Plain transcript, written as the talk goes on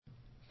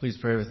Please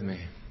pray with me.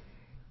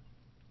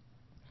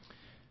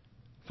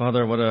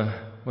 Father, what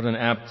an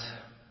apt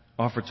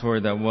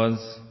offertory that was.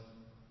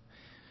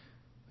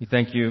 We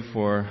thank you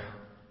for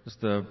just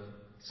the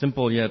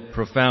simple yet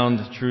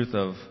profound truth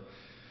of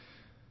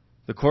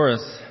the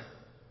chorus.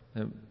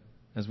 That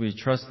as we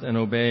trust and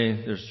obey,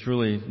 there's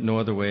truly no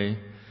other way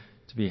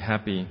to be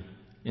happy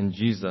in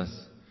Jesus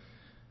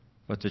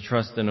but to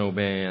trust and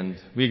obey. And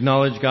we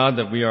acknowledge, God,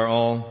 that we are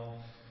all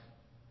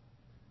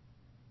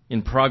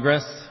in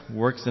progress,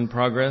 works in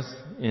progress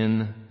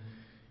in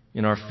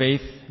our faith,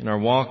 in our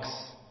walks,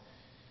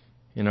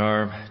 in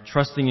our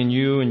trusting in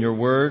you and your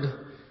word,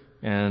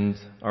 and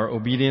our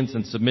obedience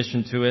and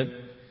submission to it.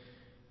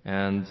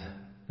 And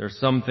there are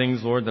some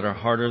things, Lord, that are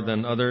harder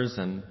than others,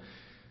 and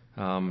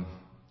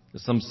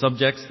there's some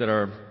subjects that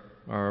are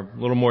a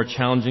little more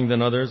challenging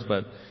than others,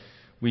 but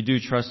we do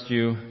trust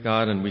you,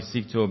 God, and we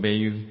seek to obey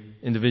you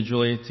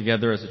individually,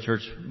 together as a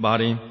church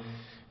body,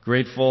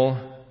 grateful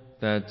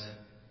that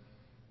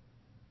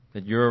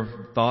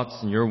your thoughts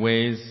and your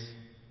ways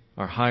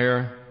are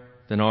higher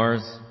than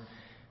ours,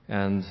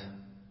 and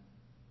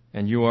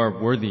you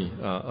are worthy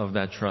of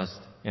that trust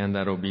and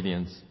that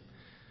obedience.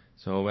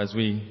 So as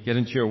we get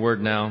into your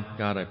word now,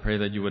 God, I pray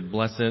that you would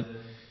bless it,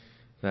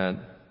 that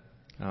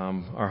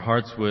our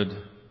hearts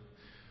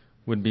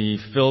would be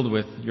filled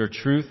with your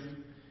truth,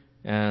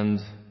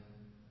 and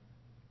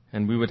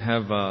we would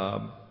have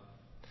a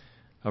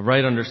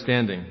right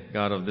understanding,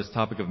 God, of this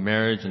topic of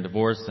marriage and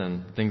divorce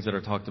and things that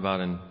are talked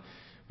about in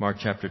Mark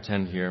chapter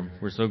 10 here.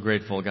 We're so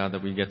grateful, God,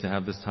 that we get to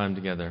have this time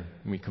together,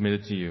 and we commit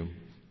it to you.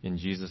 In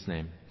Jesus'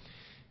 name,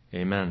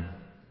 amen.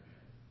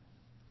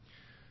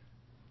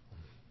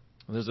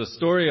 There's a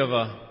story of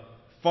a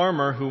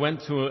farmer who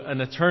went to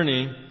an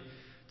attorney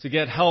to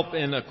get help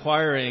in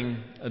acquiring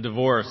a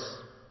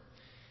divorce.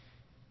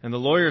 And the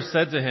lawyer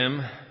said to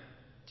him,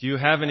 "Do you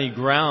have any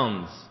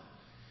grounds?"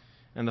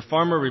 And the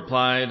farmer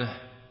replied,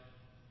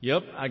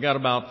 "Yep, I got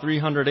about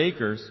 300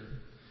 acres.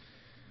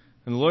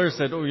 And the lawyer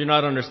said, "Oh, you're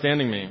not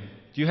understanding me.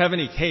 Do you have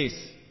any case?"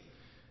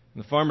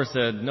 And the farmer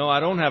said, "No, I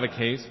don't have a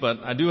case, but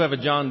I do have a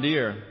John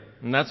Deere,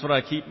 and that's what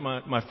I keep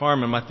my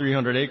farm and my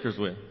 300 acres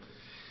with."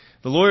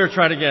 The lawyer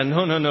tried again,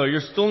 No, you're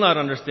still not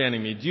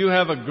understanding me. Do you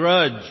have a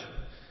grudge?"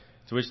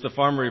 To which the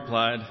farmer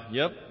replied,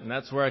 "Yep, and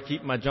that's where I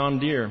keep my John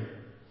Deere."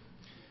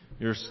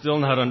 "You're still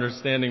not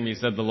understanding me,"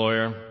 said the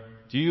lawyer.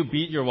 "Do you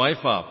beat your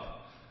wife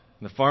up?"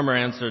 And the farmer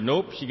answered,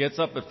 "Nope, she gets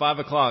up at 5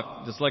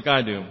 o'clock, just like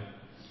I do."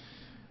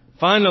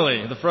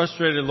 Finally, the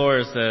frustrated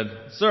lawyer said,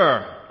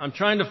 "Sir, I'm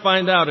trying to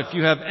find out if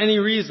you have any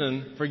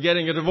reason for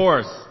getting a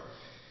divorce."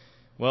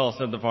 "Well,"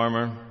 said the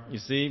farmer, "you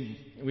see,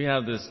 we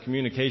have this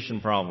communication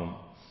problem."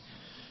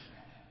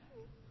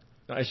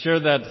 I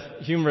share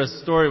that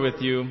humorous story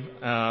with you.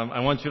 I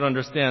want you to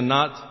understand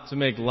not to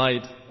make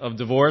light of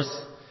divorce.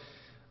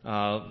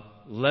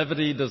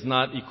 Levity does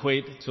not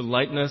equate to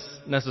lightness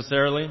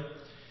necessarily.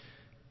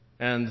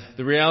 And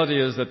the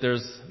reality is that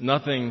there's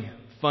nothing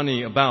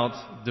funny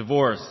about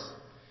divorce.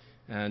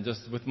 And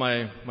just with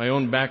my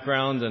own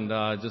background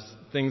and just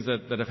things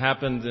that have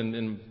happened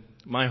in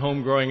my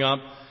home growing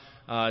up,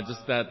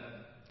 just that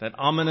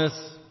ominous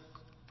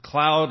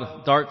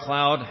cloud, dark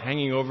cloud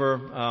hanging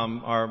over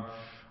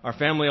our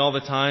family all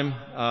the time.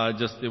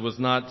 It was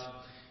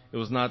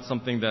not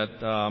something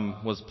that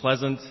was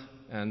pleasant.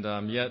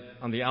 And yet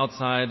on the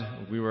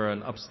outside, we were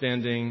an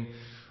upstanding,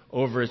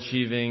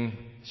 overachieving,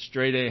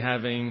 straight A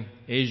having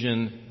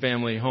Asian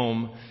family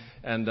home.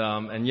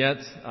 And yet,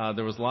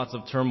 there was lots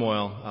of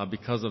turmoil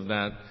because of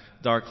that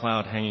dark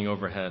cloud hanging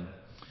overhead.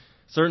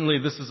 Certainly,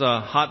 this is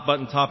a hot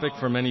button topic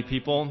for many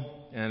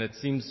people, and it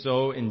seems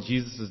so in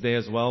Jesus' day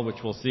as well,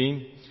 which we'll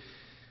see.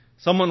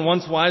 Someone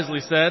once wisely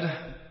said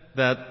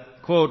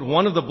that, quote,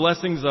 "One of the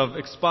blessings of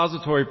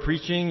expository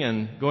preaching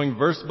and going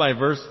verse by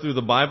verse through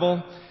the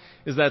Bible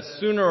is that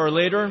sooner or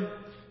later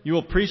you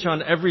will preach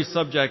on every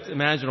subject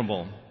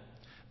imaginable.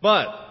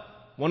 But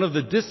one of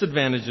the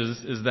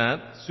disadvantages is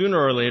that sooner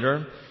or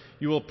later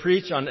you will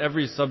preach on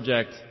every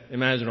subject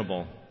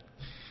imaginable."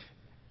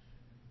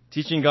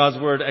 Teaching God's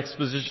Word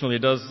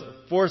expositionally does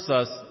force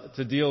us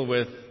to deal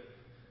with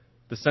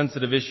the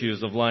sensitive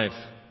issues of life.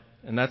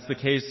 And that's the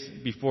case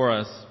before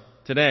us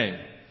today.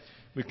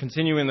 We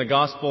continue in the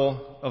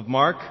Gospel of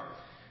Mark,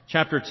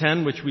 chapter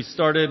 10, which we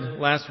started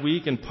last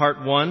week in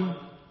part 1.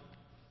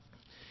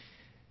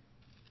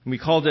 We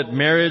called it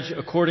Marriage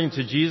According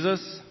to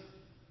Jesus.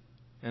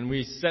 And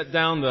we set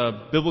down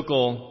the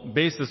biblical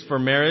basis for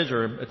marriage,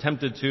 or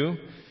attempted to.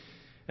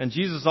 And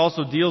Jesus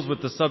also deals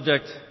with the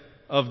subject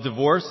of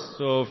divorce.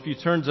 So if you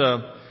turn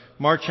to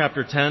Mark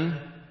chapter 10,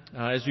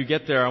 as you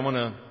get there, I want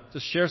to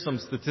just share some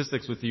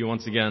statistics with you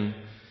once again.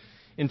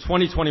 In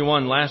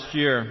 2021, last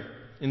year,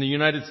 in the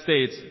United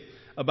States,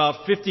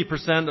 about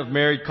 50% of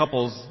married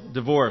couples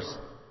divorce,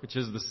 which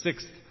is the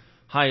 6th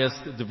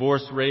highest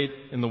divorce rate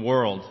in the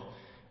world.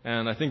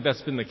 And I think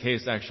that's been the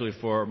case actually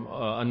for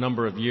a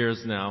number of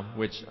years now,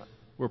 which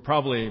we're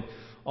probably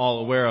all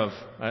aware of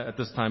at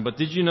this time. But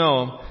did you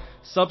know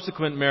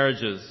subsequent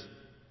marriages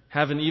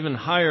have an even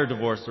higher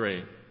divorce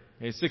rate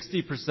Okay,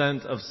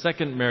 60% of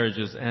second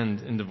marriages end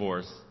in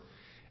divorce.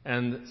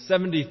 And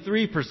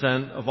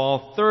 73% of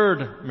all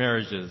third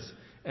marriages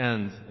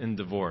end in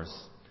divorce.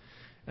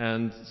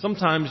 And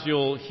sometimes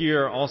you'll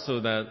hear also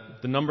that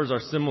the numbers are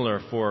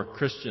similar for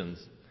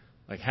Christians.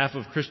 Like half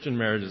of Christian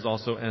marriages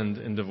also end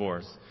in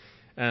divorce.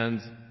 And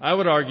I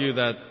would argue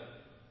that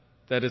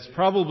it's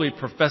probably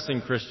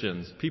professing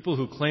Christians, people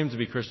who claim to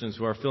be Christians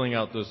who are filling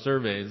out those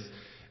surveys.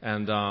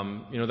 And,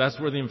 that's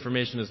where the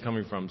information is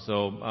coming from.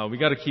 So, we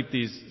gotta keep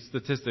these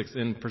statistics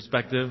in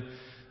perspective.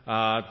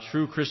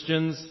 True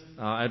Christians,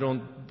 I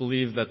don't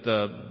believe that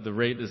the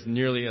rate is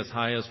nearly as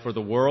high as for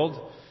the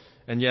world,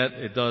 and yet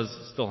it does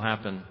still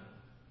happen.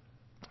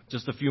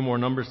 Just a few more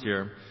numbers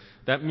here.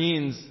 That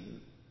means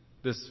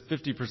this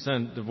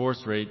 50%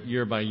 divorce rate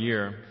year by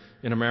year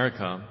in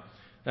America,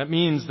 that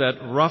means that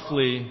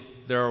roughly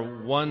there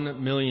are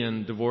 1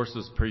 million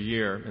divorces per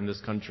year in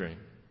this country.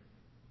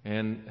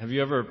 And have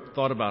you ever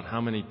thought about how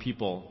many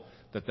people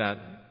that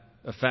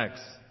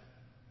affects?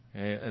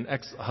 An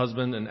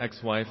ex-husband and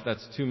ex-wife,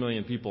 that's 2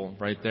 million people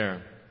right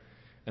there.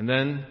 And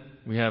then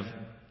we have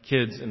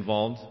kids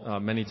involved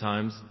many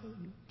times,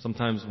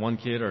 sometimes one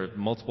kid or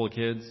multiple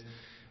kids.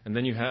 And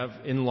then you have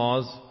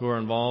in-laws who are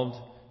involved.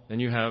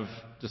 Then you have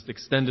just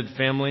extended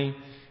family.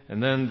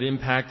 And then the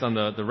impact on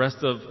the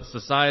rest of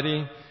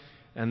society.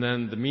 And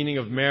then the meaning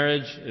of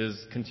marriage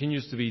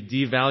continues to be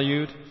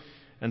devalued.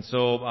 And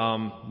so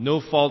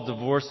no-fault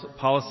divorce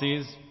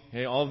policies,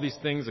 all of these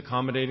things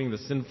accommodating the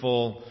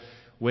sinful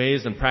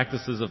ways and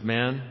practices of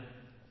man.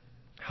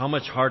 How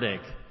much heartache,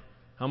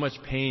 how much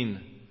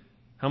pain,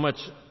 how much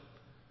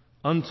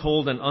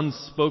untold and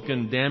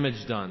unspoken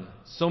damage done.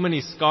 So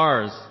many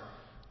scars,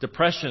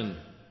 depression,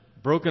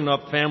 broken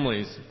up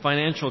families,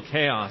 financial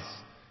chaos,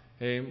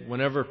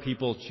 whenever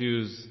people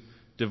choose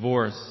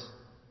divorce.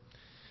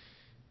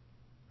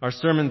 Our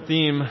sermon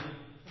theme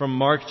from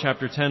Mark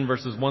chapter 10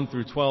 verses 1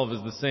 through 12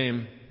 is the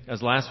same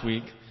as last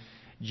week.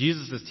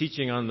 Jesus is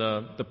teaching on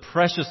the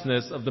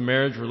preciousness of the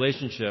marriage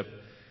relationship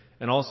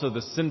and also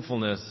the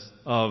sinfulness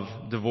of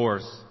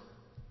divorce.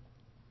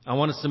 I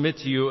want to submit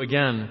to you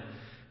again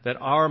that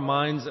our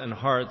minds and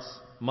hearts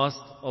must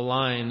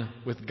align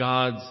with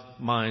God's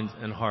mind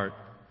and heart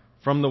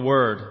from the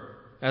Word,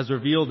 as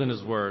revealed in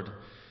His Word,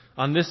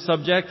 on this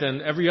subject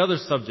and every other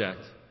subject,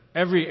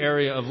 every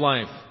area of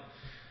life.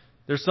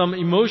 There's some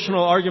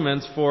emotional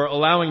arguments for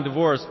allowing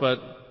divorce, but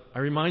I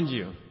remind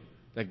you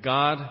that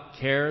God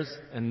cares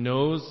and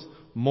knows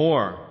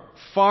more,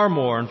 far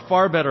more and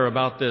far better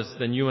about this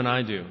than you and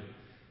I do.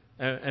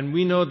 And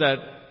we know that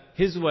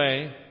His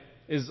way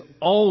is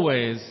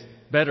always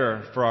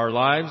better for our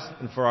lives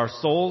and for our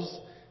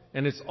souls,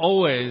 and it's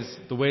always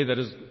the way that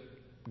is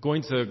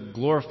going to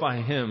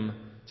glorify Him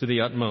to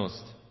the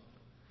utmost.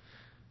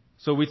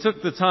 So we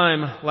took the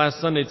time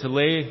last Sunday to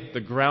lay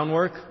the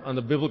groundwork on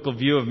the biblical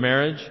view of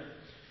marriage,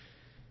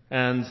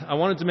 and I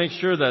wanted to make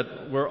sure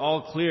that we're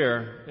all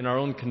clear in our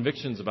own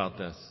convictions about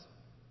this,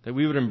 that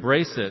we would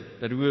embrace it,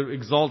 that we would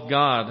exalt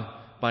God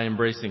by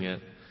embracing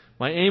it.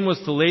 My aim was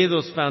to lay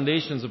those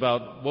foundations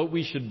about what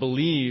we should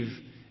believe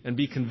and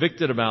be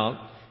convicted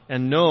about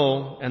and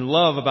know and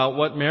love about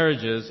what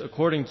marriage is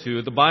according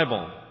to the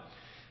Bible.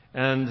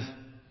 And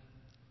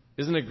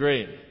isn't it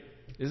great?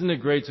 Isn't it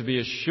great to be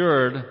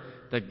assured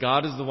that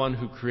God is the one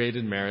who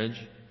created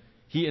marriage?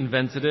 He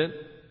invented it.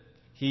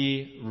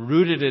 He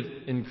rooted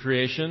it in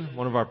creation,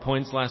 one of our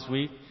points last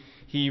week.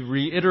 He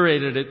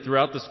reiterated it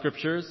throughout the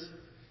Scriptures.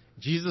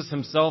 Jesus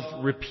Himself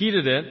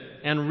repeated it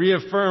and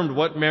reaffirmed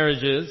what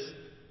marriage is.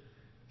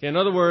 In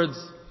other words,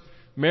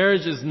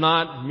 marriage is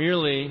not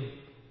merely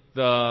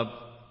the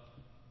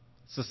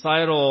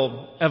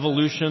societal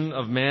evolution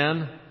of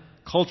man,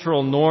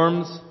 cultural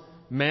norms,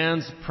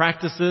 man's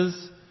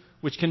practices,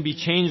 which can be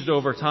changed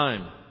over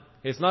time.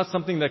 It's not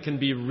something that can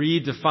be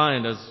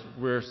redefined as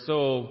we're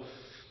so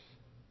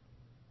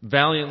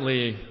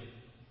valiantly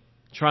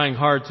trying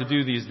hard to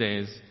do these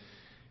days.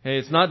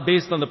 It's not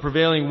based on the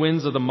prevailing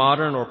winds of the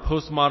modern or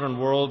postmodern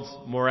world's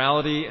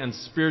morality and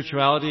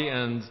spirituality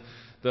and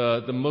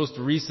the most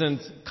recent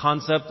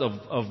concept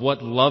of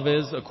what love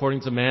is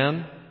according to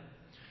man.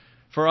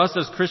 For us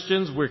as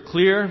Christians, we're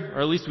clear, or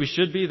at least we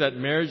should be, that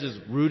marriage is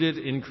rooted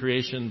in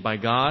creation by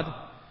God.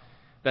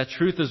 That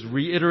truth is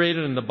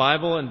reiterated in the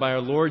Bible and by our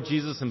Lord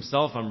Jesus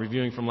Himself. I'm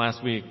reviewing from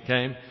last week,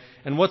 okay?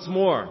 And what's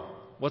more?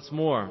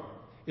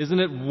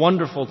 Isn't it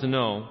wonderful to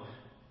know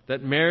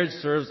that marriage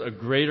serves a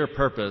greater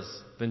purpose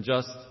than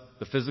just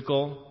the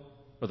physical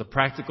or the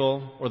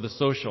practical or the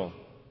social?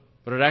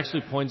 But it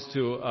actually points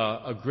to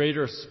a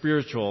greater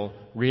spiritual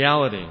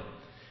reality.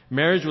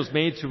 Marriage was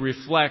made to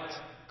reflect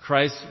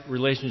Christ's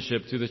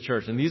relationship to the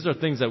church. And these are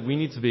things that we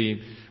need to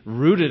be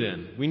rooted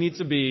in. We need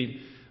to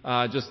be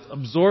just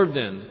absorbed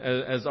in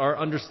as our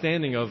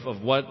understanding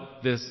of what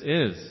this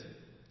is.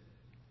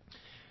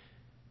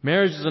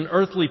 Marriage is an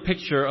earthly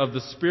picture of the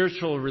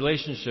spiritual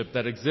relationship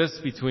that exists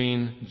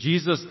between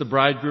Jesus, the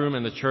bridegroom,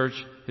 and the church,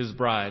 His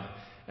bride.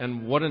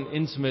 And what an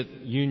intimate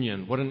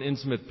union, what an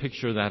intimate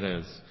picture that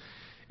is.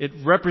 It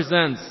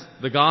represents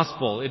the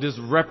gospel. It is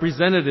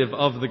representative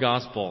of the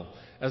gospel.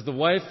 as the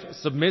wife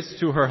submits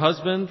to her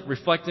husband,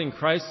 reflecting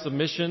Christ's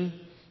submission,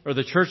 or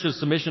the church's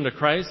submission to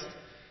Christ,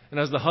 and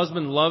as the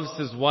husband loves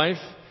his wife,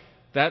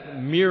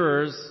 that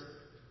mirrors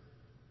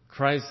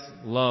Christ's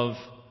love,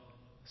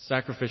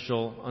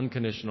 sacrificial,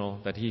 unconditional,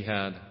 that he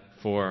had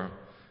for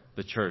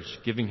the church,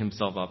 giving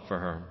himself up for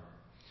her.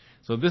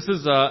 So this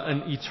is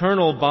an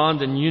eternal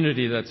bond and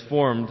unity that's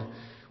formed,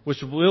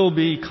 which will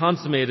be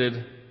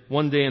consummated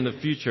one day in the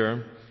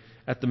future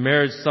at the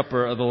marriage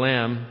supper of the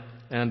Lamb.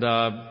 And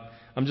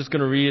I'm just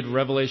going to read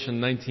Revelation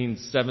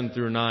 19:7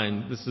 through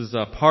 9. This is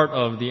part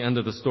of the end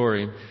of the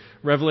story.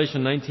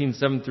 Revelation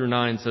 19:7 through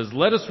 9 says,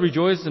 "Let us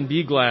rejoice and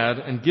be glad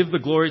and give the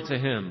glory to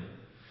him.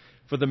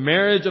 For the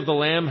marriage of the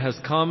Lamb has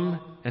come,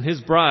 and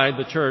his bride,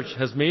 the church,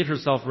 has made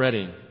herself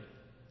ready.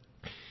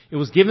 It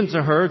was given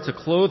to her to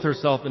clothe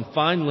herself in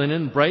fine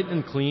linen, bright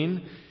and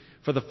clean,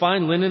 for the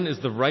fine linen is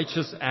the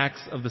righteous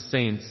acts of the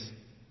saints."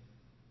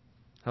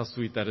 How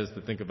sweet that is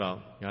to think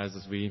about, guys,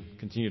 as we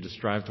continue to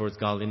strive towards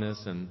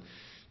godliness and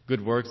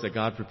good works that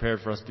God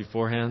prepared for us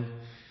beforehand.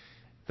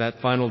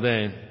 That final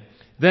day.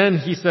 "Then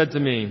he said to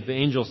me," the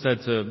angel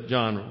said to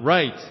John,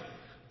 "Write,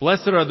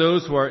 blessed are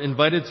those who are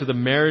invited to the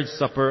marriage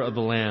supper of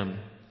the Lamb."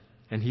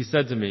 And he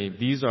said to me,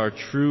 "These are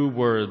true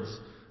words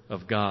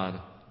of God."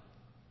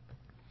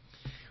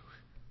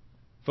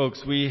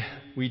 Folks, we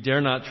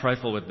dare not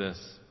trifle with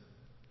this.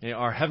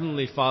 Our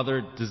Heavenly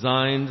Father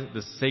designed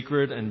this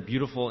sacred and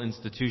beautiful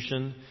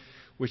institution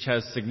which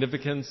has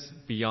significance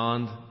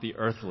beyond the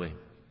earthly.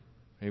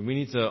 We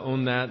need to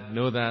own that,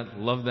 know that,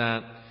 love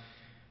that,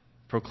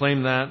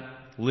 proclaim that,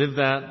 live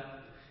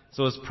that.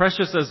 So as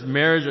precious as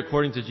marriage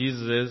according to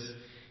Jesus is,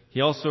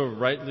 he also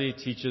rightly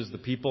teaches the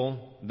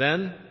people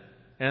then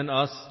and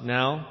us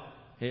now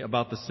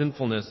about the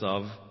sinfulness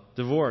of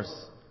divorce.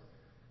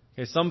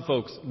 Some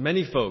folks,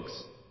 many folks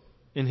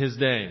in his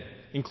day,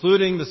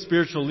 including the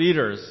spiritual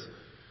leaders,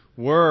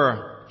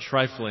 were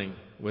trifling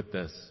with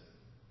this.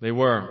 They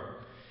were.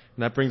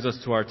 And that brings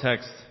us to our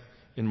text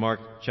in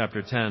Mark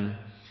chapter 10.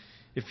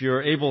 If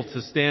you're able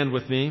to stand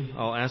with me,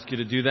 I'll ask you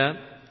to do that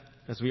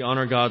as we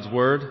honor God's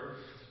word.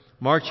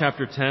 Mark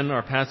chapter 10,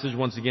 our passage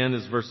once again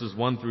is verses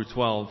 1 through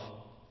 12.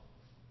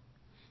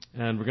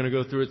 And we're going to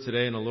go through it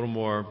today in a little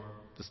more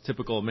just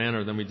typical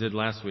manner than we did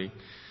last week.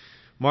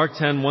 Mark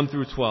 10, 1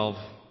 through 12.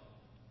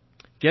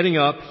 "Getting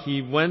up,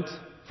 he went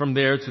from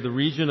there to the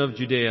region of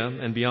Judea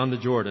and beyond the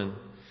Jordan.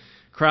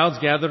 Crowds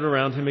gathered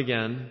around him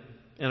again,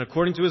 and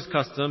according to his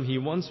custom, he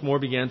once more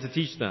began to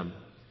teach them.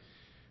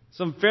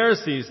 Some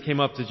Pharisees came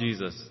up to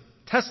Jesus,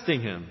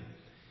 testing him,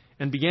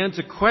 and began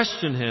to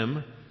question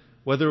him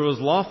whether it was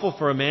lawful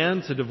for a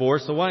man to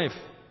divorce a wife.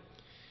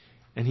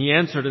 And he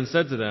answered and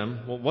said to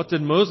them, 'Well, what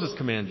did Moses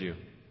command you?'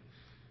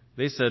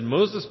 They said,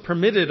 'Moses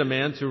permitted a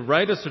man to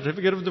write a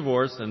certificate of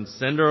divorce and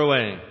send her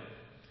away.'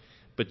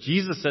 But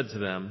Jesus said to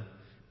them,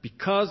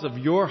 'Because of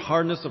your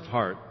hardness of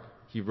heart,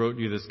 he wrote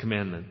you this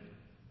commandment.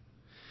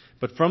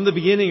 But from the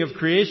beginning of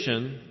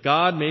creation,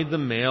 God made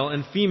them male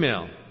and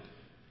female.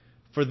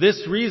 For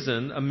this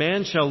reason, a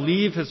man shall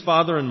leave his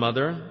father and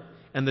mother,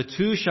 and the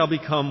two shall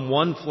become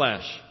one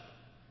flesh.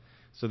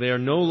 So they are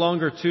no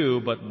longer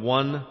two, but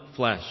one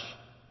flesh.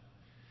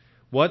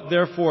 What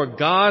therefore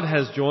God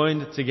has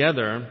joined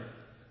together,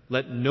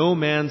 let no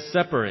man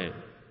separate.'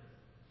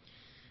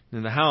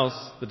 In the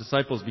house, the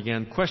disciples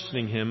began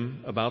questioning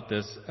him about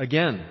this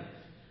again.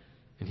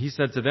 And he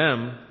said to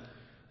them,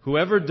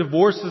 'Whoever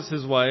divorces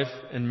his wife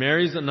and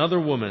marries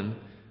another woman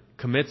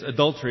commits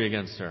adultery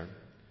against her.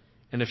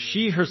 And if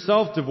she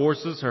herself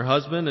divorces her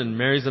husband and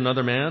marries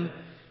another man,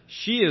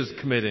 she is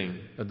committing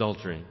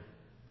adultery.'"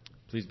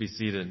 Please be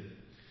seated.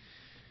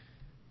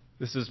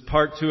 This is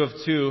part 2 of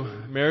 2,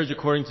 marriage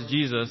according to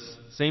Jesus.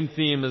 Same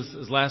theme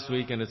as last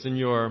week, and it's in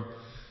your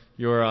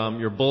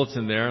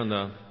bulletin there on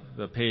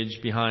the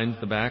page behind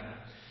the back.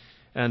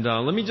 And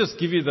let me just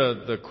give you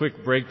the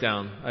quick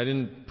breakdown. I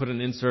didn't put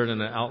an insert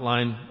and an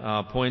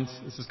outline points.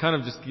 This is kind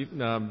of just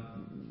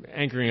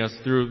anchoring us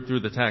through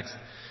the text.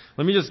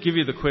 Let me just give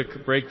you the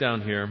quick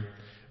breakdown here.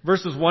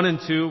 Verses 1 and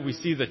 2, we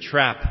see the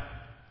trap.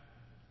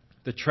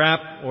 The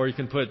trap, or you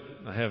can put,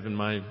 I have in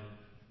my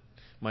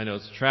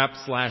notes,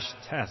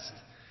 trap/test.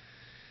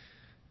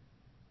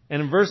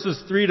 And in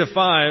verses 3 to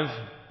 5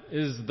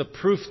 is the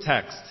proof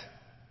text.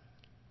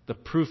 The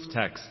proof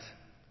text,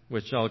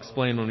 which I'll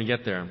explain when we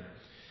get there.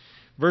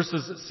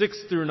 Verses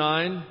 6 through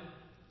 9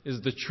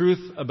 is the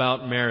truth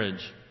about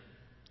marriage.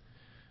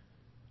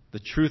 The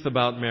truth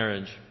about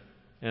marriage.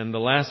 And the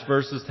last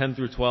verses, 10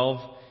 through 12,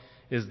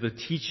 is the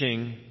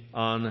teaching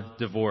on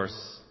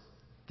divorce.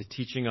 The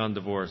teaching on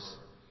divorce.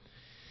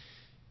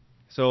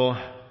 So,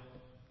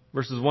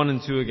 verses 1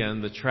 and 2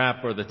 again, the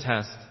trap or the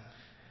test.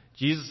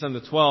 Jesus and the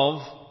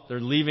 12,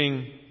 they're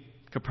leaving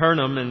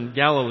Capernaum in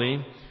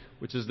Galilee,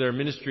 which is their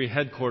ministry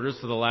headquarters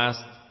for the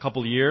last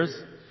couple years.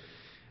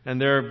 And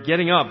they're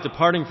getting up,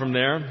 departing from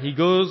there. He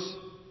goes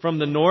from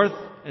the north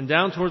and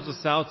down towards the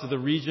south to the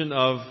region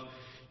of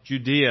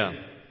Judea.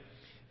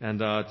 And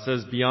it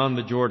says beyond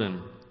the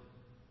Jordan.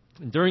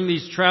 And during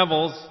these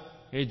travels,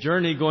 a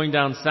journey going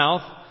down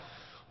south,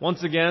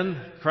 once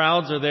again,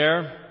 crowds are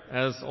there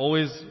as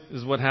always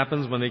is what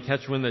happens when they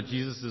catch wind that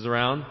Jesus is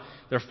around.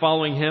 They're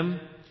following him.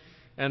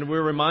 And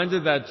we're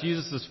reminded that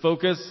Jesus'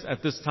 focus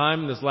at this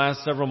time, this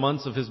last several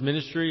months of his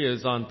ministry,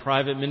 is on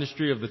private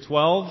ministry of the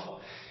 12.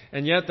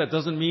 And yet that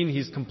doesn't mean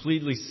he's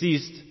completely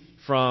ceased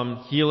from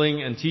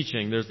healing and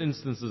teaching. There's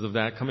instances of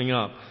that coming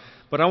up.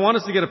 But I want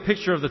us to get a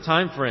picture of the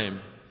time frame.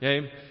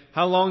 Okay?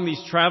 How long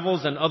these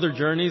travels and other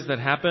journeys that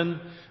happen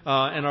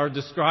and are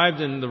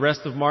described in the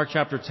rest of Mark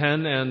chapter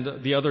 10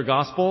 and the other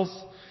Gospels.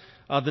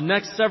 The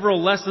next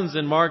several lessons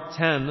in Mark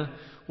 10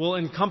 will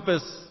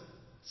encompass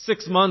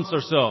 6 months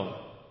or so.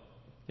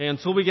 Okay,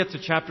 until we get to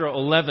chapter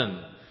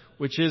 11,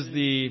 which is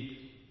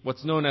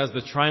what's known as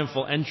the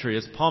triumphal entry.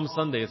 It's Palm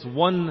Sunday. It's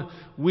 1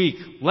 week,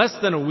 less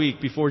than a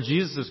week before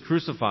Jesus is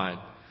crucified.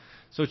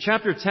 So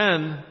chapter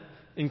 10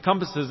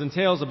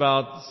 entails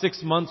about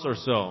 6 months or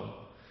so.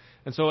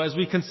 And so as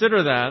we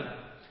consider that,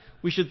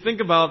 we should think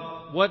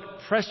about what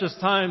precious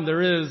time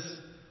there is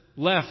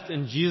left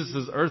in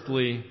Jesus'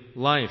 earthly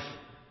life.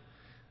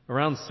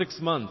 Around 6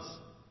 months.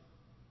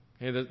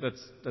 Okay,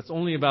 that's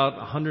only about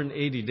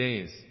 180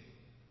 days.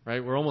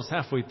 Right? We're almost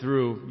halfway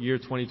through year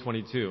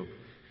 2022.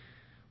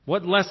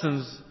 What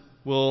lessons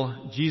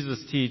will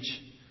Jesus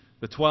teach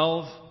the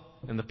 12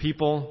 and the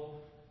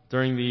people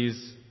during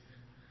these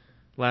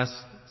last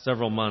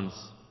several months?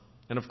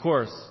 And of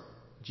course,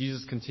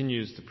 Jesus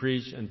continues to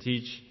preach and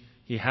teach.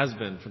 He has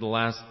been for the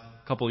last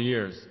couple of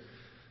years.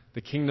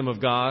 The kingdom of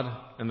God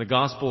and the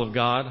gospel of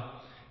God.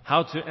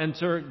 How to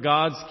enter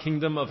God's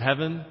kingdom of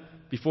heaven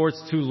before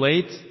it's too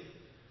late.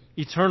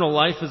 Eternal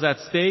life is at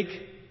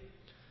stake.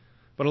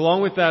 But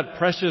along with that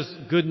precious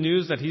good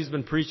news that he's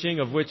been preaching,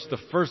 of which the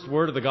first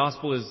word of the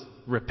gospel is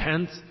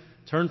repent,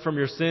 turn from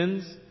your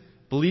sins,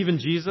 believe in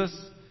Jesus,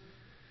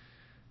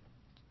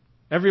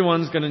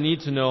 everyone's going to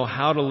need to know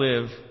how to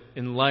live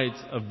in light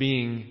of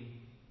being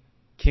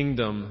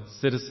kingdom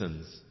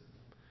citizens.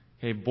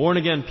 Okay, born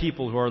again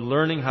people who are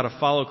learning how to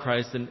follow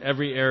Christ in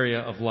every area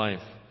of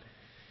life.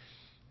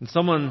 And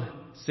someone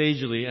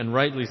sagely and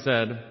rightly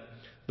said,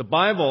 the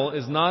Bible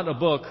is not a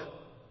book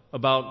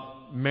about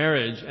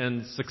marriage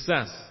and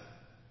success.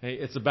 Okay,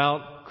 it's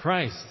about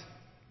Christ.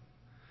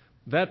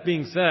 That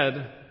being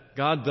said,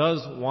 God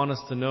does want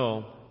us to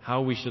know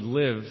how we should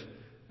live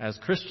as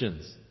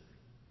Christians,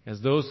 as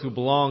those who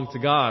belong to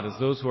God, as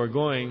those who are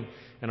going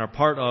and are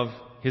part of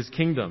His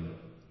kingdom.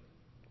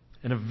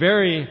 And a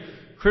very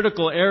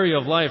critical area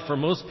of life for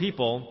most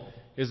people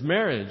is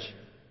marriage.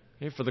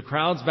 Okay, for the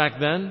crowds back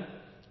then,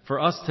 for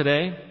us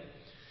today.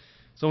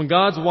 So in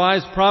God's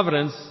wise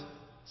providence,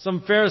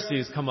 some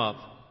Pharisees come up.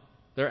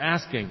 They're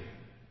asking,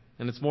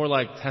 and it's more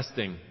like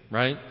testing,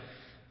 right?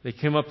 They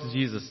came up to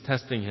Jesus,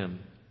 testing him,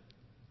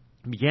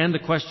 began to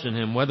question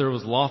him whether it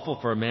was lawful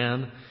for a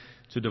man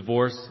to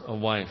divorce a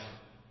wife.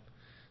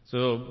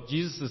 So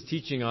Jesus'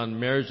 teaching on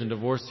marriage and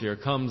divorce here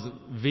comes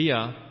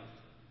via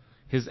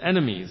his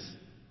enemies,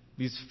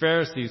 these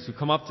Pharisees who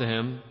come up to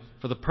him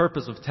for the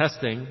purpose of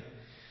testing.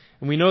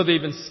 And we know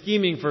they've been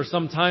scheming for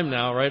some time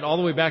now, right? All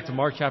the way back to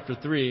Mark chapter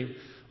 3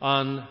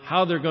 on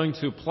how they're going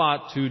to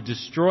plot to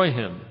destroy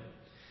him.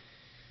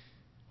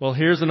 Well,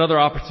 here's another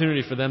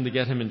opportunity for them to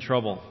get him in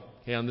trouble,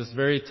 okay, on this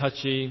very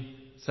touchy,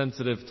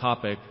 sensitive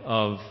topic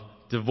of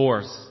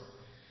divorce.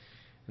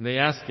 And they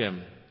ask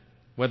him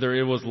whether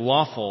it was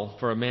lawful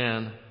for a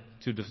man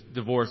to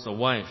divorce a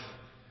wife.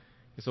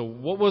 So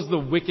what was the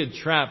wicked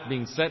trap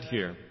being set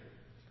here?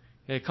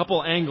 Okay, a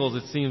couple angles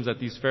it seems that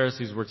these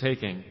Pharisees were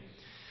taking.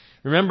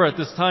 Remember at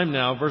this time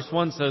now, verse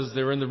 1 says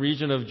they were in the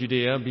region of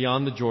Judea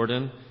beyond the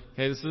Jordan.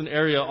 Okay, this is an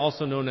area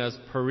also known as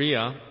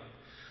Perea.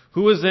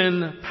 Who was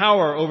in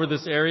power over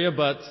this area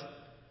but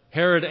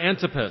Herod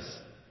Antipas?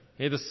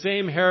 Okay, the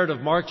same Herod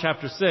of Mark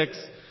chapter 6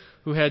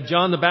 who had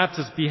John the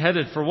Baptist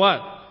beheaded for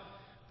what?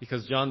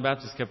 Because John the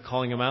Baptist kept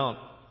calling him out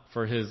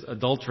for his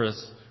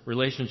adulterous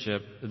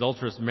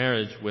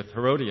marriage with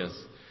Herodias.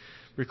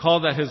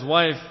 Recall that his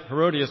wife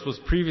Herodias was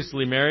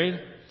previously married,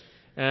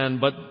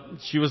 but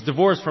she was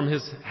divorced from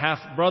his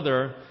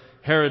half-brother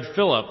Herod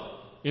Philip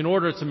in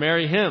order to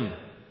marry him.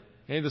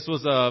 Okay, this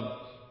was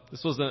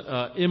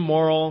an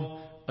immoral,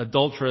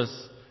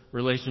 adulterous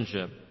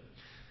relationship.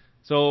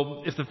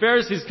 So if the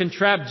Pharisees can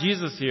trap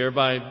Jesus here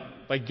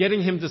by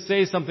getting him to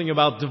say something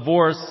about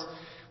divorce,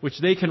 which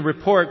they can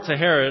report to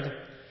Herod,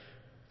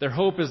 their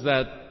hope is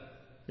that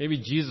maybe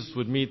Jesus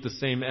would meet the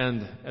same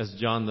end as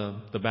John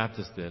the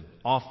Baptist did,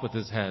 off with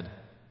his head.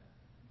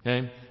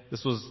 Okay?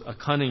 This was a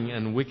cunning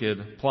and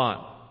wicked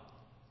plot.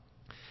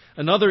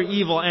 Another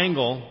evil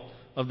angle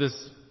of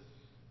this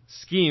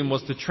scheme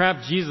was to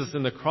trap Jesus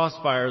in the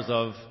crossfires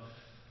of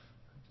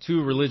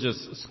 2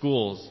 religious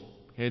schools.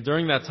 Okay,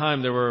 during that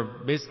time, there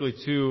were basically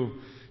 2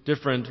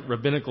 different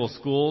rabbinical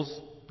schools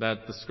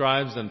that the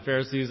scribes and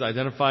Pharisees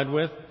identified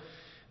with.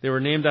 They were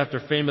named after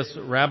famous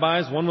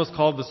rabbis. One was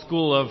called the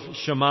school of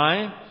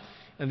Shammai,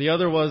 and the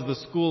other was the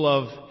school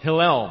of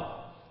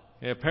Hillel.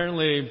 Okay,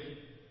 apparently,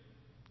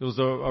 there was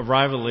a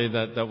rivalry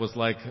that was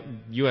like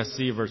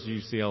USC versus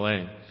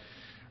UCLA.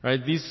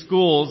 Right? These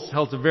schools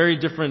held to very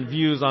different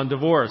views on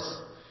divorce.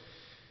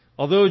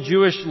 Although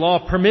Jewish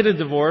law permitted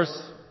divorce,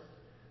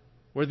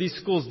 Where these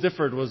schools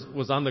differed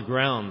was on the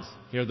grounds,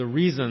 the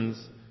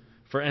reasons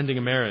for ending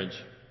a marriage.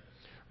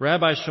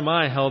 Rabbi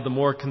Shammai held the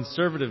more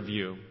conservative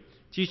view,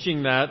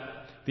 teaching that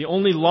the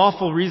only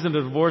lawful reason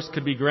a divorce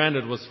could be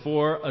granted was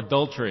for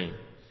adultery.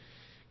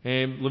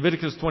 In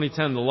Leviticus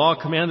 20:10, the law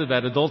commanded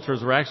that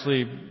adulterers were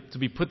actually to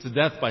be put to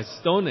death by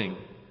stoning.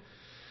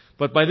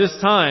 But by this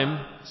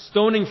time,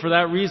 stoning for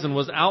that reason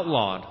was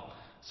outlawed.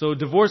 So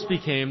divorce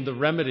became the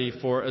remedy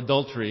for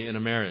adultery in a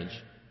marriage.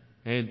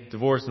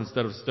 Divorce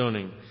instead of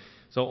stoning.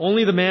 So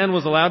only the man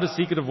was allowed to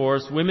seek a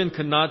divorce. Women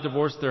could not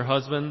divorce their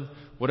husband,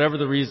 whatever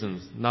the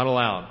reasons, not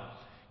allowed.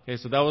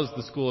 So that was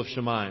the school of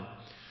Shammai.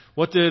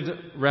 What did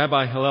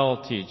Rabbi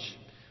Hillel teach?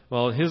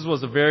 Well, his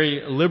was a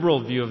very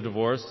liberal view of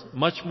divorce,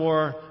 much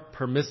more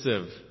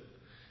permissive.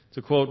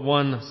 To quote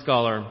one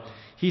scholar,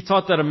 he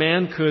taught that a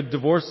man could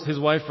divorce his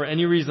wife for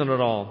any reason at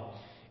all.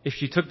 If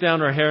she took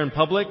down her hair in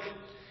public,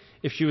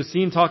 if she was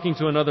seen talking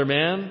to another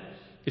man,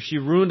 if she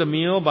ruined a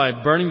meal by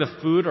burning the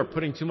food or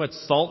putting too much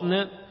salt in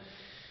it,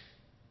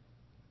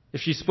 if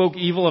she spoke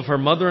evil of her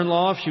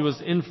mother-in-law, if she was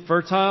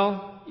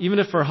infertile, even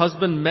if her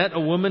husband met a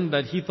woman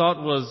that he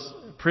thought was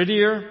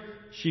prettier,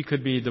 she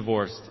could be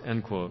divorced,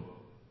 end quote.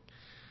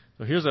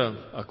 So here's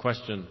a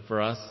question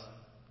for us.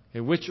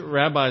 Which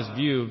rabbi's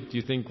view do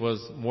you think was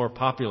more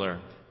popular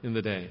in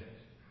the day?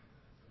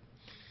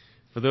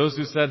 For those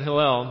who said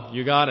Hillel,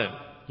 you got it.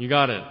 You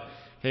got it.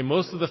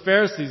 Most of the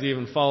Pharisees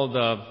even followed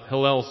the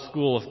Hillel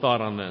school of thought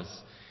on this.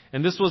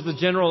 And this was the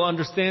general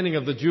understanding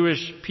of the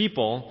Jewish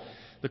people,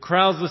 the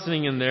crowds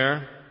listening in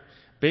there,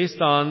 based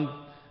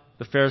on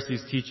the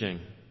Pharisees'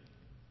 teaching.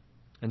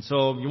 And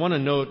so you want to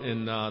note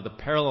in the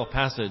parallel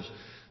passage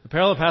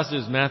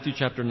is Matthew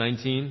chapter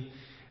 19.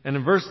 And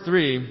in verse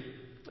 3,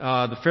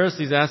 the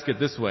Pharisees ask it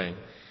this way: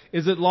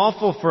 is it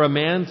lawful for a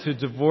man to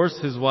divorce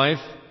his wife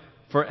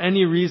for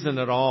any reason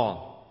at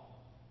all?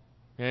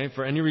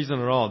 For any reason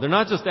at all. They're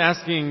not just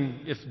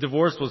asking if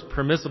divorce was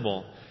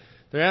permissible.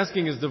 They're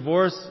asking, is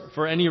divorce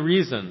for any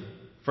reason,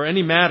 for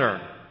any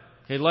matter?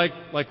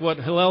 Like what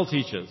Hillel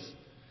teaches.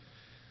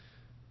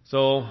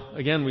 So,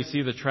 again, we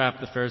see the trap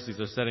the Pharisees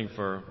are setting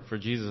for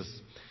Jesus.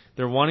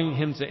 They're wanting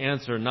him to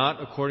answer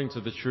not according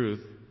to the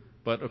truth,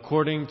 but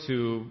according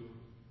to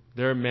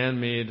their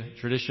man-made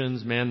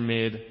traditions,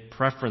 man-made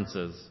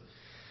preferences.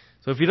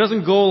 So if he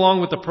doesn't go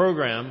along with the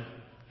program,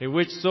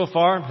 which so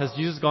far, has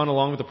Jesus gone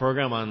along with the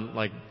program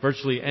on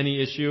virtually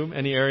any issue,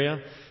 any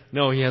area?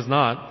 No, he has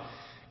not.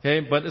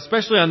 But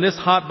especially on this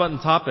hot-button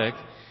topic,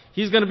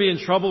 he's going to be in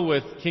trouble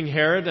with King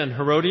Herod and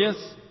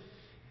Herodias,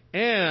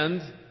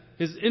 and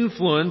his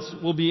influence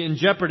will be in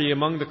jeopardy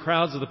among the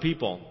crowds of the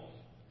people.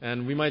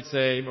 And we might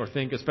say, or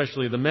think,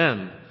 especially the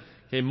men,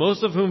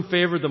 most of whom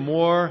favor the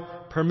more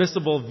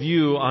permissible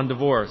view on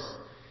divorce,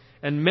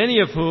 and many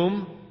of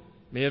whom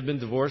may have been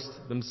divorced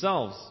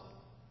themselves.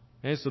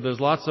 So there's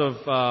lots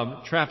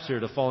of traps here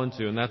to fall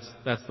into, and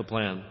that's the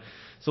plan.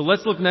 So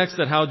let's look next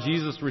at how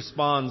Jesus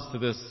responds to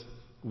this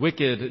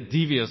wicked,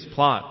 devious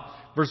plot.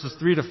 Verses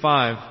 3 to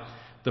 5,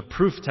 the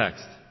proof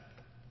text.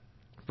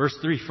 Verse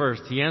 3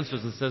 first, he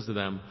answers and says to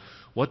them,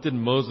 what did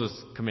Moses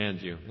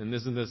command you? And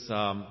isn't this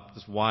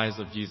wise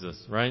of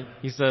Jesus, right?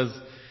 He says,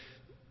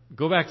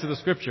 go back to the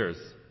scriptures.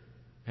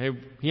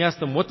 He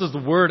asked them, what does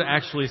the word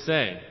actually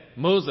say?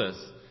 Moses,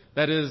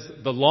 that is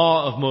the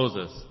law of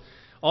Moses,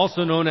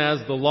 also known as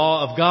the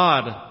law of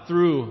God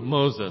through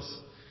Moses.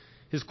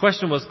 His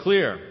question was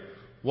clear.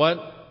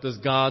 What does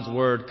God's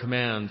word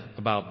command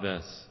about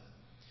this?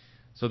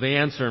 So they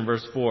answer in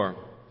verse 4.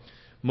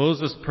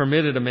 Moses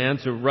permitted a man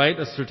to write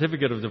a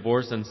certificate of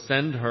divorce and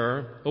send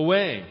her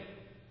away.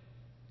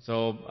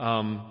 So,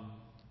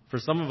 for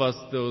some of us,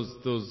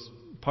 those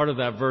part of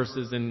that verse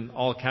is in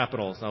all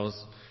capitals. I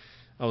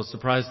was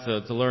surprised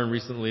to learn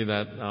recently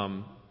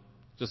that,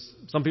 just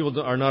some people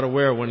are not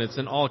aware when it's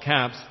in all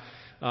caps,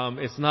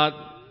 it's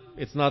not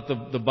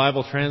the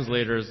Bible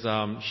translators,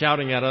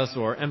 shouting at us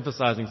or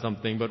emphasizing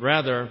something, but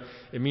rather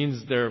it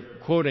means they're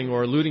quoting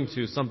or alluding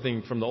to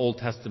something from the Old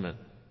Testament.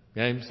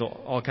 So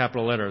all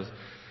capital letters.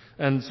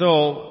 And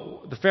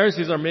so the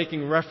Pharisees are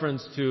making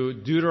reference to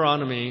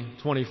Deuteronomy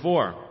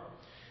 24.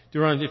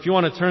 If you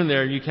want to turn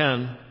there, you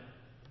can,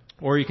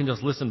 or you can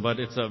just listen, but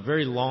it's a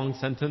very long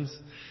sentence,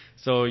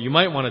 so you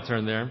might want to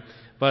turn there.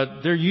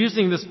 But they're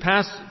using this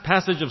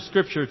passage of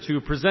Scripture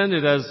to present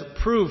it as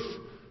proof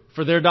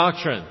for their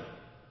doctrine.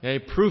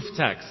 Proof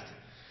text.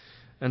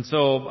 And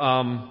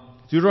so,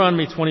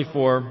 Deuteronomy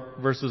 24,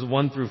 verses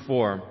 1 through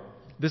 4.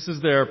 This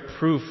is their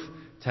proof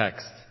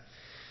text.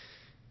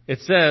 It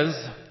says,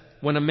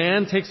 when a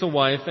man takes a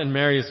wife and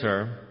marries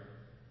her,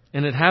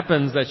 and it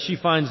happens that she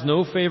finds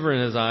no favor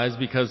in his eyes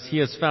because he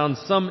has found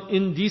some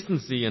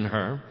indecency in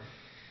her,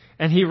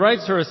 and he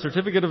writes her a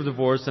certificate of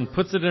divorce and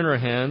puts it in her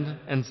hand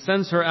and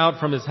sends her out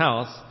from his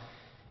house,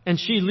 and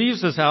she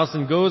leaves his house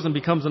and goes and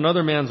becomes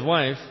another man's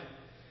wife,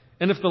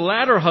 and if the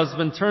latter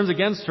husband turns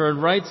against her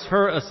and writes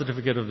her a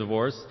certificate of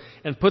divorce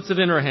and puts it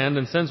in her hand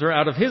and sends her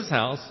out of his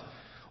house,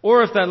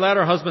 or if that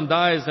latter husband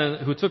dies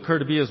and who took her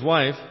to be his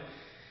wife,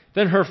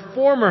 then her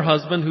former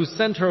husband who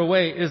sent her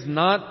away is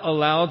not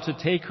allowed to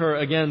take her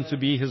again to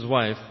be his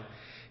wife,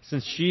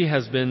 since she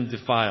has been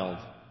defiled.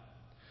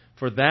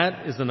 For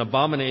that is an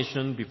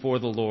abomination before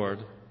the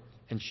Lord,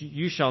 and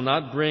you shall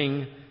not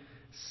bring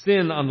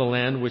sin on the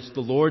land which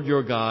the Lord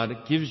your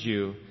God gives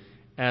you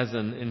as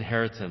an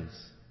inheritance.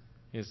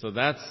 Okay, so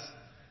that's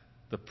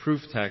the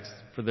proof text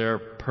for their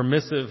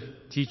permissive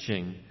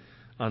teaching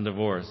on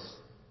divorce.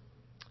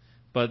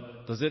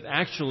 But does it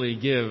actually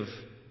give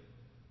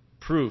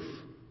proof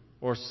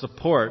or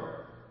support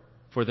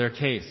for their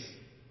case?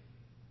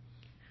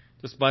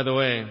 Just by the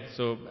way,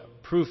 so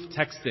proof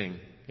texting.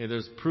 Okay,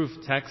 there's proof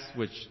text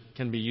which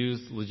can be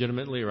used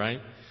legitimately, right?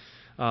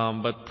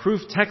 But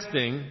proof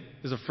texting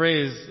is a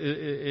phrase,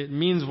 it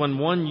means when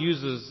one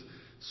uses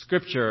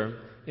Scripture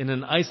in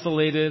an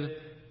isolated,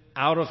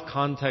 out of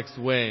context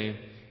way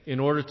in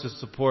order to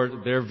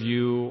support their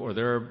view or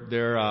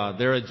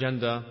their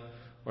agenda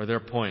or their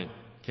point,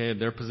 okay,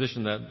 their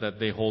position that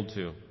they hold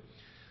to.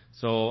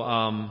 So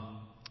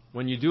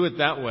when you do it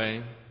that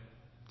way,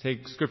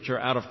 take Scripture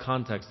out of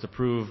context to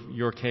prove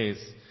your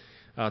case,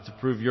 to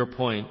prove your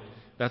point,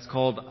 that's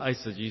called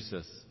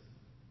eisegesis.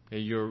 Okay,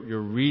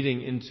 you're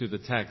reading into the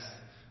text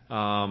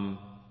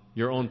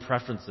your own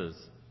preferences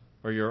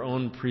or your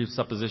own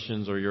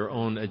presuppositions or your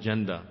own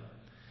agenda.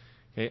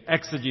 Okay,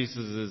 exegesis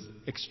is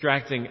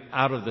extracting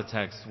out of the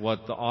text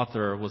what the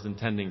author was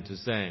intending to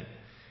say.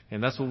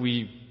 And that's what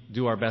we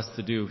do our best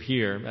to do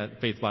here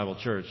at Faith Bible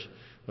Church,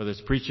 whether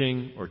it's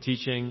preaching or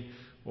teaching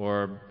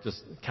or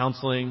just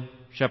counseling,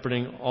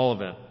 shepherding, all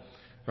of it,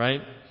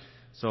 right?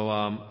 So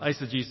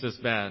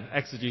eisegesis bad,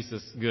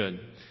 exegesis good.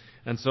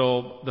 And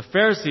so the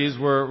Pharisees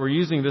were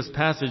using this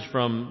passage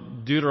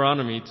from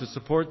Deuteronomy to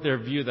support their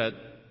view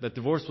that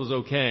divorce was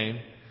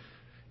okay.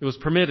 It was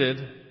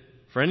permitted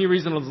for any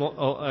reason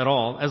at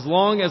all, as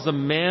long as a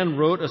man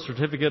wrote a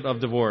certificate of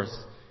divorce.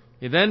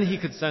 Then he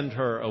could send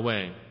her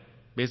away,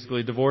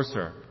 basically divorce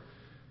her.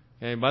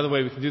 And by the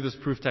way, we can do this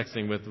proof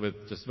texting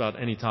with just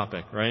about any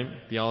topic, right?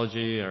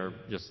 Theology or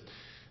just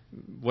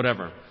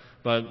whatever.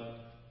 But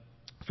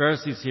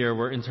Pharisees here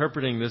were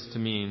interpreting this to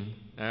mean,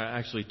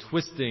 actually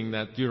twisting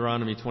that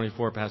Deuteronomy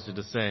 24 passage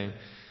to say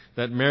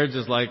that marriage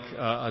is like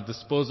a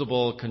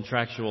disposable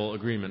contractual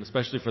agreement,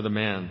 especially for the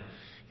man.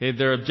 Okay,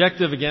 their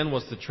objective, again,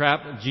 was to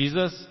trap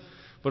Jesus,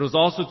 but it was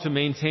also to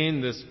maintain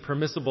this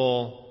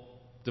permissible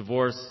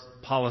divorce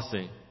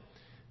policy.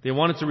 They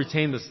wanted to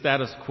retain the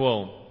status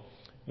quo.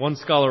 One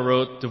scholar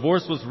wrote,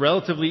 divorce was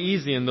relatively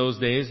easy in those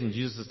days, in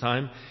Jesus'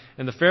 time,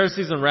 and the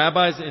Pharisees and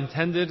rabbis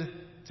intended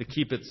to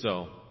keep it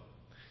so.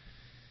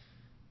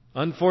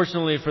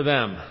 Unfortunately for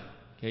them,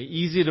 okay,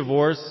 easy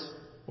divorce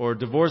or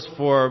divorce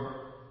for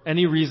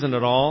any reason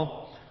at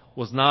all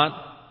was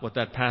not what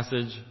that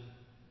passage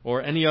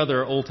or any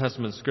other Old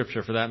Testament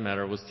scripture for that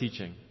matter was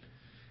teaching.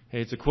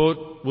 Okay, to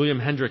quote William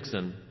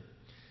Hendrickson,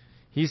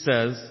 he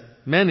says,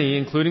 many,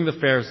 including the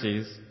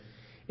Pharisees,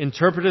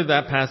 interpreted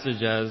that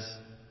passage as,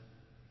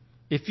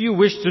 if you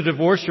wish to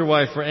divorce your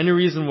wife for any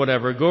reason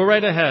whatever, go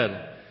right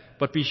ahead,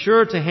 but be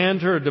sure to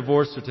hand her a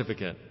divorce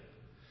certificate.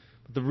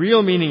 But the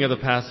real meaning of the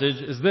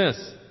passage is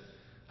this: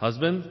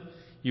 husband,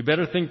 you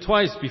better think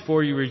twice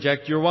before you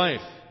reject your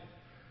wife.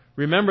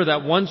 Remember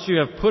that once you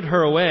have put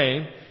her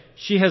away,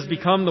 she has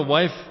become the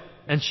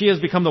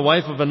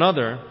wife of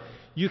another.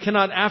 You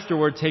cannot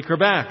afterward take her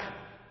back,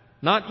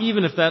 not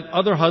even if that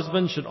other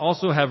husband should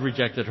also have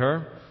rejected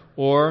her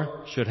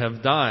or should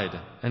have died.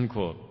 End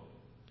quote.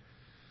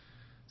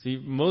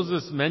 See,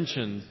 Moses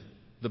mentioned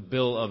the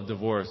bill of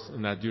divorce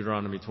in that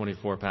Deuteronomy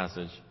 24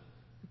 passage,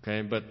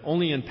 okay, but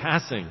only in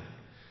passing.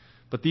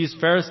 But these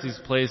Pharisees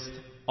placed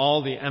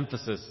all the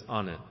emphasis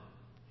on it.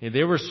 Okay,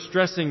 they were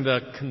stressing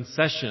the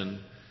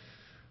concession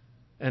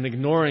and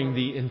ignoring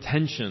the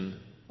intention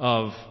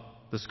of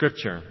the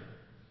Scripture.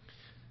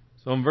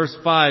 So in verse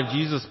 5,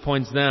 Jesus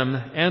points them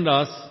and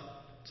us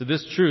to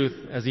this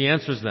truth as he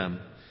answers them.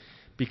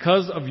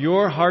 Because of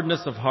your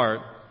hardness of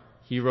heart,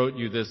 he wrote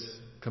you this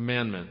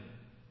commandment.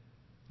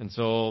 And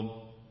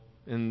so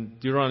in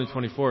Deuteronomy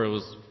 24, it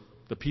was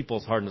the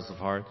people's hardness of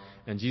heart,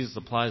 and Jesus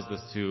applies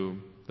this to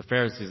the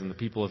Pharisees and the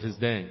people of his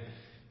day.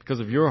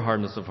 Because of your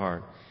hardness of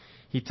heart.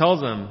 He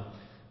tells them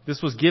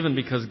this was given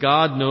because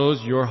God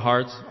knows your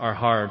hearts are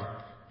hard.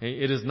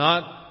 It is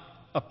not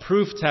a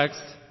proof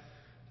text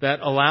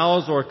that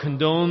allows or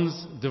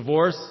condones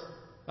divorce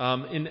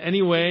in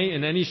any way,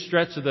 in any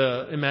stretch of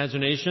the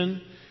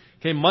imagination.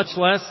 Okay, much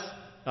less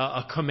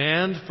a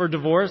command for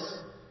divorce.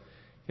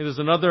 Okay, there's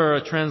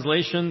another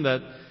translation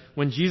that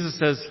when Jesus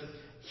says,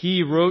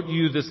 he wrote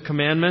you this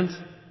commandment,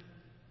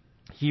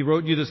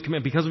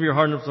 because of your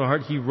hardness of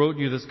heart, he wrote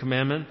you this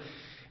commandment.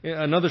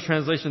 Another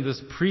translation,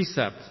 this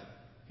precept.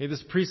 Okay,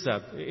 this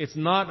precept, it's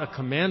not a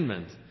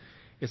commandment.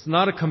 It's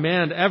not a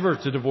command ever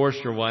to divorce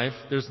your wife.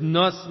 There's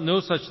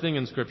no such thing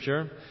in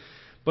Scripture.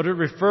 But it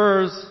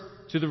refers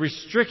to the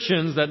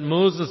restrictions that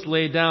Moses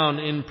laid down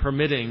in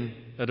permitting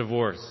a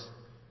divorce.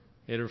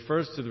 It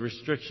refers to the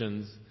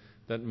restrictions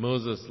that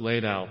Moses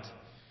laid out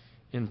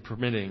in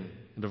permitting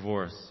a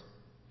divorce.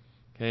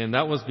 Okay, and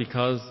that was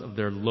because of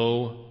their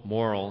low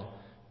moral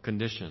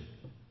condition.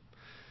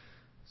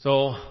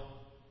 So,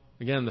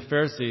 again, the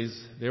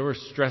Pharisees, they were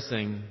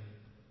stressing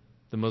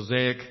the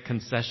Mosaic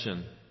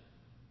concession,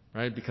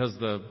 right? Because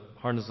the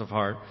hardness of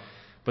heart.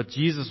 But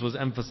Jesus was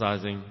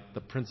emphasizing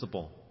the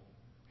principle.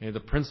 Okay? The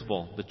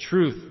principle, the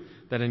truth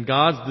that in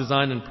God's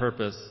design and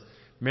purpose,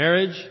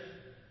 marriage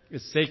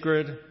is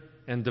sacred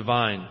and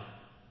divine.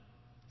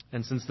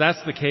 And since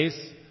that's the case,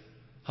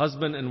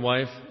 husband and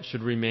wife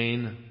should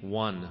remain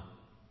one.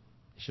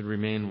 Should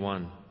remain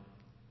one.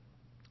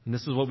 And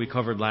this is what we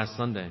covered last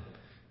Sunday.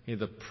 Okay?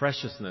 The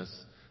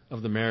preciousness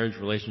of the marriage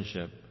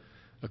relationship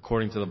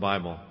according to the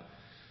Bible.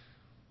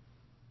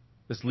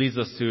 This leads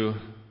us to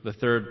the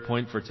third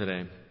point for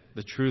today,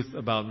 the truth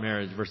about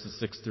marriage, verses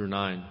 6 through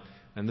 9.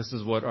 And this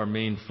is what our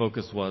main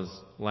focus was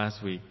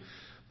last week.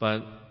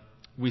 But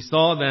we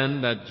saw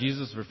then that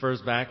Jesus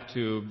refers back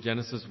to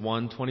Genesis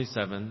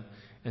 1:27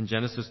 and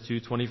Genesis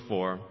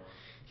 2:24.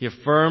 He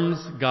affirms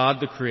God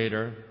the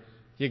Creator.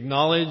 He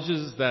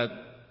acknowledges that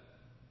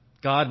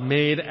God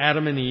made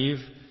Adam and Eve.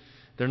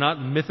 They're not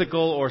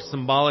mythical or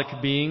symbolic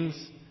beings,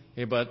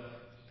 okay, but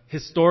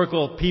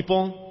historical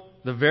people.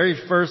 The very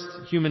first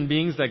human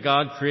beings that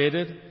God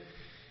created.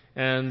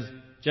 And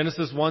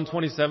Genesis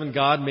 1:27,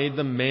 God made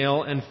them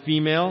male and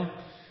female,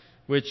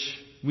 which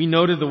we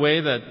noted the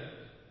way that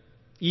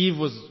Eve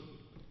was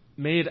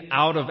made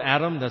out of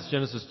Adam. That's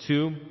Genesis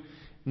 2,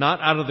 not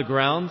out of the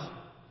ground.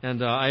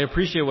 And I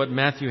appreciate what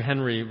Matthew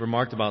Henry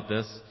remarked about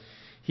this.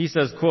 He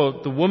says,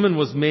 quote, "The woman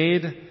was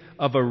made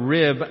of a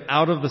rib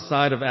out of the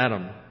side of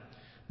Adam,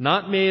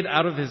 not made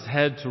out of his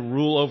head to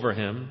rule over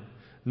him,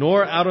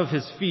 nor out of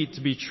his feet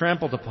to be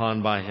trampled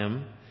upon by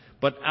him,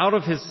 but out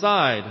of his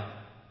side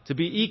to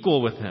be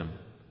equal with him,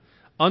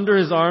 under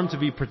his arm to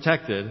be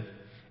protected,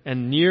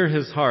 and near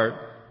his heart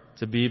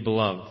to be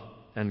beloved."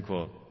 End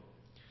quote.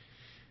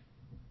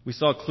 We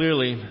saw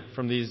clearly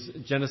from these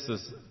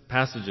Genesis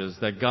passages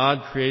that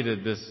God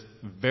created this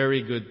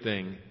very good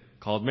thing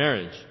called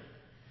marriage.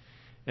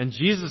 And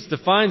Jesus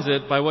defines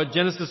it by what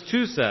Genesis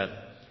 2 said,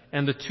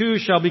 "And the two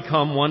shall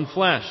become one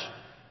flesh."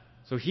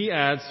 So he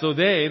adds, so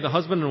they, the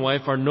husband and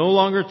wife, are no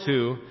longer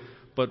two,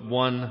 but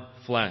one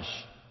flesh.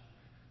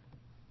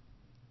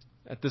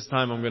 At this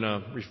time, I'm going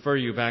to refer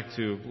you back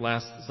to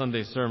last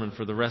Sunday's sermon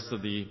for the rest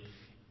of the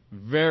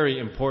very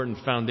important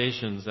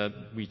foundations that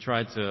we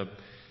tried to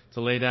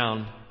lay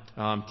down,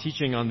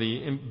 teaching on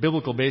the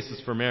biblical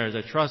basis for marriage.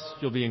 I trust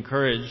you'll be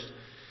encouraged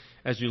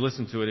as you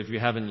listen to it if you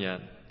haven't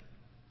yet.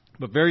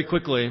 But very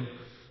quickly,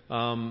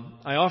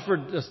 I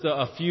offered just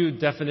a few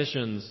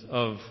definitions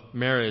of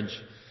marriage.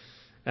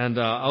 And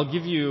I'll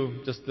give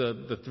you just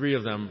the three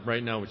of them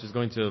right now, which is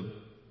going to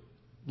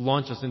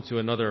launch us into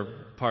another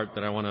part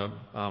that I want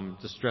to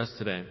just stress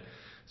today.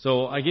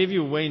 So I gave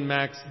you Wayne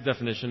Mack's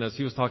definition as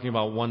he was talking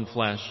about one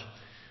flesh,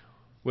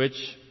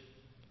 which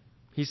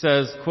he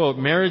says, quote,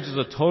 "Marriage is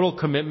a total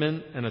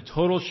commitment and a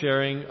total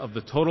sharing of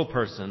the total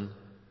person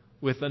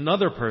with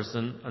another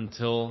person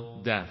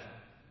until death."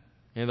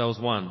 Okay, that was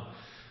one.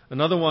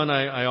 Another one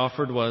I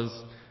offered was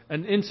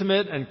an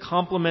intimate and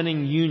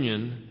complementing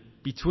union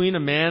between a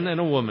man and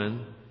a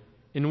woman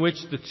in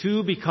which the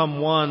two become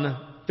one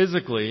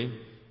physically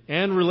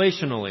and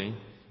relationally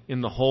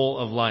in the whole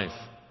of life.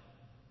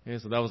 Okay,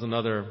 so that was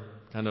another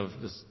kind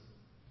of this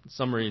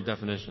summary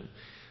definition.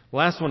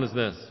 Last one is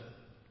this.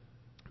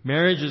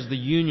 Marriage is the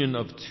union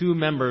of two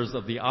members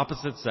of the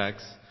opposite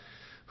sex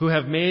who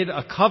have made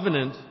a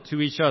covenant to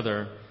each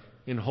other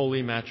in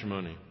holy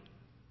matrimony.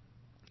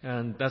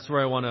 And that's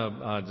where I want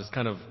to just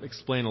kind of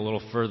explain a little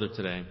further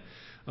today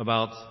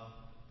about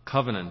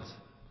covenant.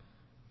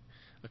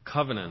 A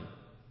covenant.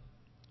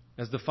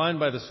 As defined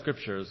by the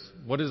Scriptures,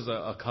 what is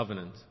a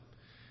covenant?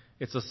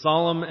 It's a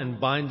solemn and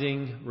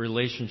binding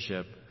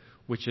relationship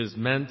which is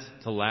meant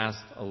to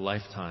last a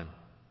lifetime.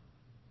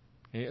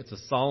 Okay? It's a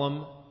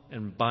solemn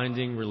and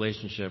binding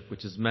relationship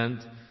which is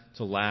meant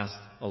to last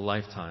a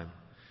lifetime.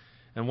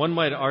 And one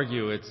might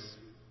argue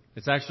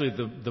it's actually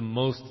the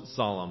most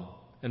solemn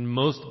and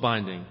most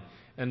binding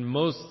and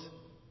most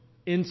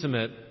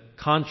intimate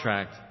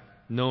contract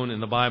known in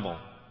the Bible.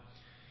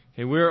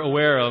 Okay, we're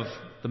aware of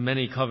the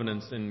many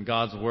covenants in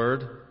God's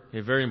Word.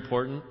 Okay, very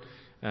important.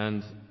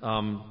 And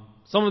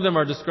some of them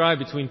are described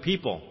between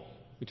people,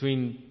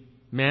 between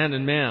man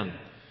and man.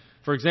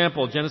 For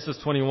example, Genesis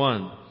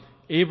 21,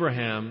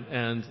 Abraham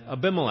and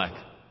Abimelech.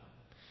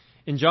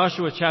 In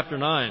Joshua chapter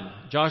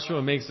 9,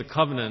 Joshua makes a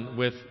covenant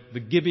with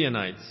the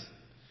Gibeonites.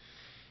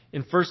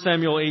 In 1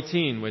 Samuel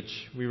 18,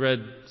 which we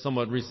read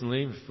somewhat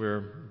recently, if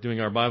we're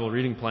doing our Bible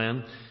reading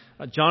plan,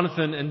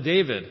 Jonathan and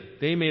David,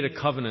 they made a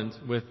covenant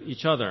with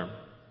each other.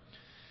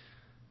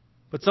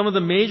 But some of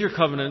the major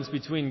covenants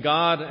between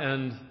God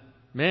and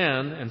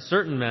man and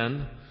certain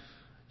men,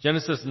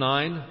 Genesis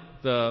 9,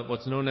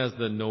 what's known as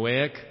the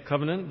Noahic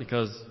covenant,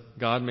 because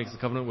God makes a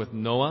covenant with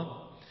Noah.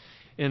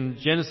 In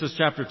Genesis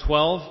chapter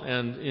 12,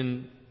 and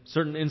in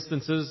certain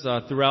instances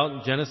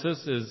throughout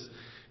Genesis, is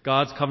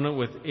God's covenant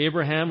with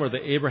Abraham, or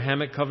the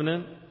Abrahamic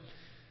covenant.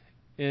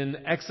 In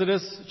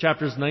Exodus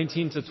chapters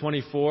 19 to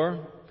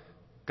 24,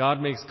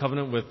 God makes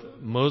covenant with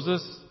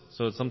Moses,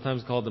 so it's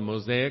sometimes called the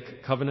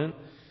Mosaic covenant.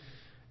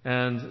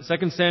 And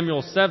 2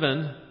 Samuel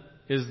 7,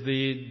 is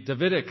the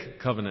Davidic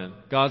covenant,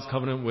 God's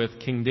covenant with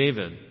King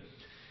David.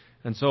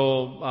 And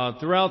so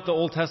throughout the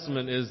Old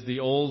Testament is the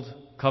Old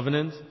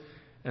Covenant,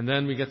 and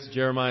then we get to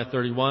Jeremiah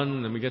 31,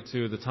 and then we get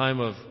to the time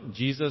of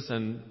Jesus,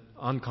 and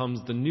on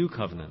comes the New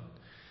Covenant.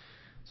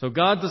 So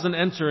God doesn't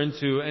enter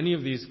into any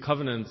of these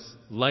covenants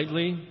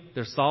lightly.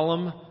 They're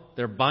solemn,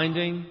 they're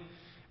binding,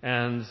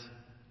 and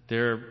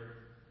they're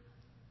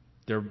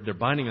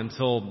binding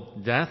until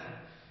death,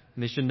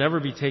 and they should never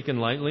be taken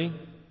lightly.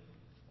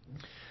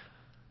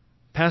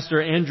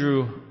 Pastor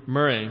Andrew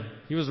Murray,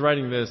 he was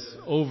writing this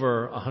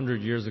over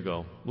 100 years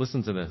ago.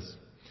 Listen to this.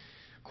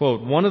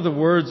 Quote, "One of the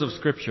words of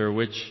Scripture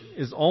which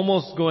is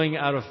almost going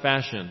out of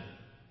fashion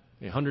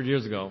 100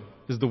 years ago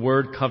is the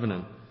word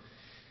covenant.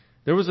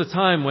 There was a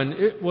time when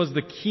it was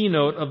the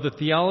keynote of the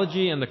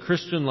theology and the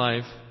Christian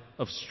life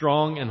of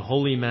strong and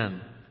holy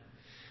men.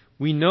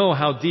 We know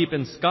how deep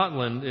in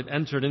Scotland it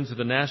entered into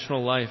the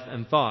national life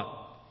and thought.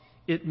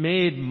 It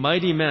made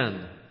mighty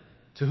men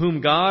to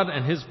whom God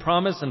and His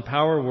promise and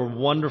power were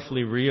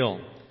wonderfully real.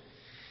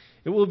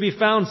 It will be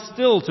found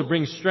still to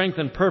bring strength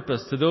and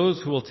purpose to those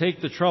who will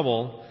take the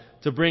trouble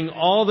to bring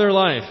all their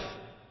life,"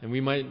 and we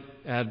might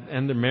add,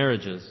 and their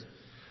marriages,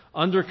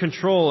 "under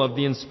control of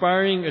the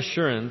inspiring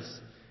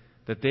assurance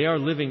that they are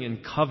living in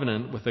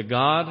covenant with a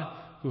God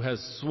who has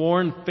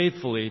sworn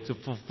faithfully to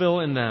fulfill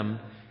in them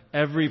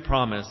every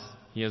promise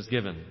He has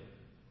given."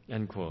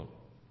 End quote.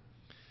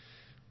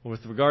 Well,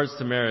 with regards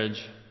to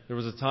marriage, there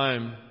was a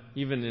time,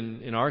 even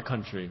in our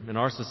country, in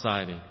our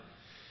society,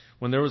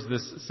 when there was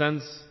this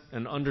sense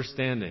and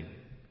understanding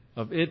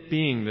of it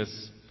being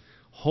this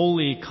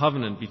holy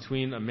covenant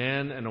between a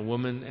man and a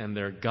woman and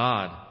their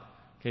God,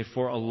 okay,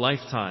 for a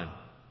lifetime.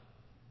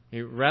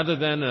 Okay, rather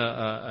than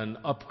an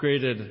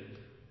upgraded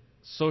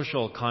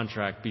social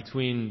contract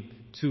between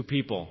two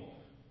people,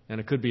 and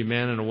it could be a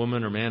man and a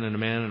woman, or man and a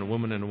man and a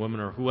woman,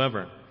 or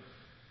whoever.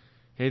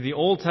 Okay, the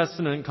Old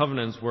Testament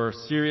covenants were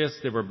serious,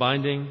 they were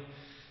binding.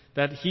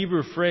 That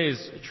Hebrew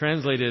phrase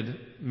translated,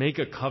 "make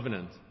a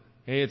covenant."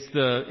 Okay, it's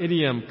the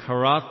idiom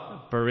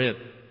karath barit.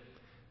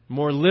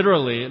 More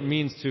literally, it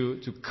means to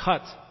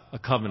cut a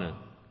covenant.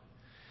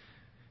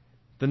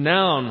 The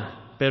noun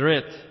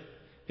berit,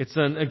 it's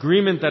an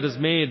agreement that is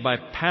made by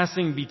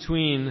passing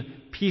between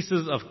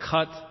pieces of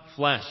cut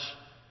flesh.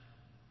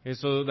 Okay,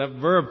 so that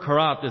verb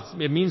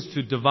karath, it means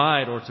to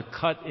divide or to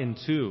cut in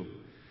two,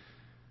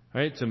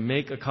 right? To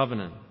make a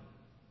covenant.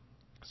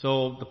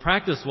 So the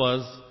practice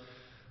was,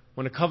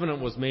 when a covenant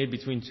was made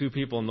between two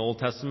people in the Old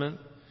Testament,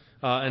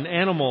 an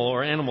animal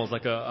or animals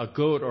like a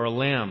goat or a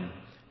lamb,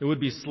 it would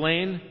be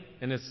slain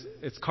and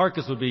its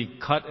carcass would be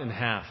cut in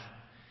half.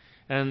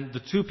 And the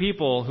two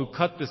people who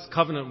cut this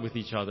covenant with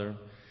each other,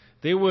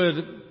 they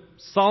would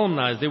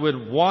solemnize, they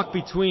would walk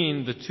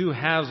between the two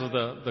halves of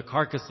the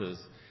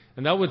carcasses,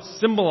 and that would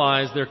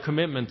symbolize their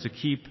commitment to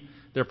keep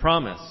their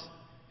promise.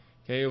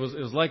 Okay, it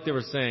was like they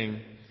were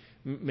saying,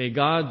 "May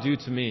God do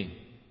to me,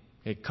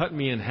 okay, cut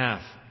me in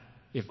half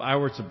if I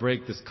were to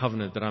break this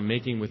covenant that I'm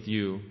making with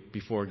you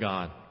before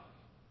God."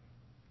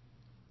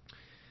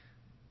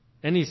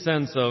 Any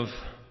sense of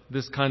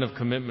this kind of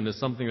commitment is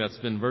something that's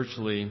been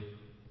virtually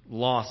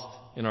lost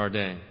in our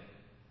day.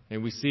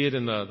 And we see it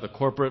in the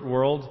corporate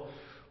world.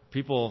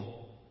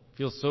 People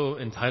feel so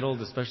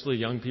entitled, especially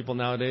young people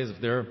nowadays, if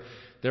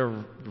their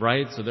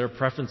rights or their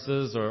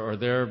preferences or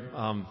their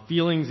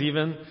feelings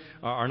even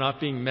are not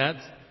being met.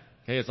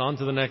 Okay, it's on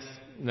to the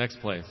next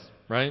place,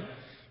 right?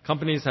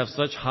 Companies have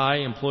such high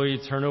employee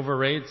turnover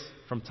rates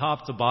from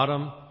top to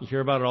bottom. You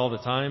hear about it all the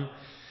time.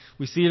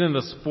 We see it in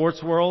the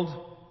sports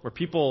world where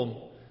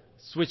people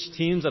switch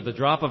teams at the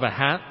drop of a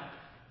hat.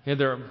 Okay,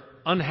 they're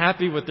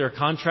unhappy with their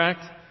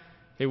contract,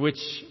 okay, which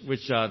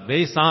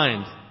they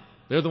signed.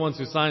 They're the ones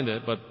who signed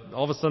it, but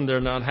all of a sudden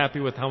they're not happy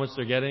with how much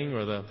they're getting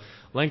or the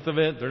length of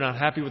it. They're not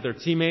happy with their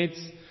teammates,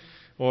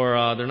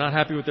 or they're not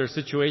happy with their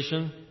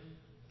situation.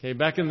 Okay,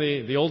 back in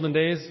the olden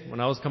days when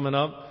I was coming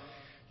up,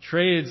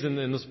 trades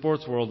in the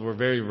sports world were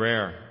very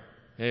rare.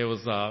 Okay, it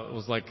was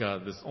like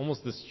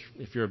this.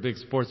 If you're a big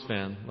sports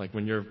fan, like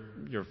when your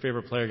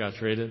favorite player got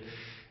traded,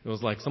 it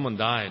was like someone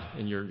died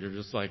and you're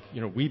just like,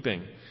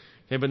 weeping.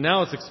 Okay, but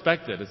now it's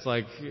expected. It's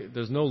like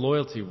there's no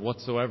loyalty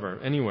whatsoever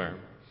anywhere.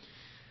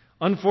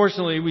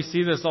 Unfortunately, we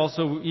see this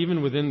also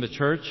even within the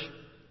church.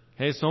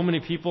 Okay, so many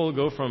people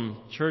go from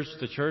church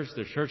to church.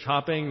 They're church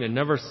hopping. They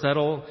never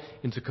settle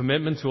into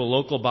commitment to a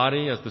local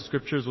body as the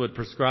scriptures would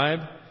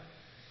prescribe.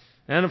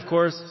 And of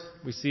course,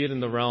 we see it in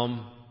the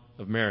realm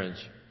of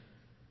marriage,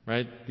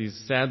 right? These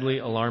sadly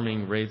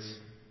alarming rates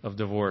of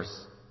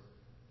divorce.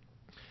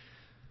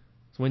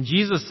 So when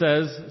Jesus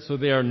says, "So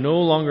they are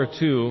no longer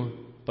two,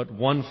 but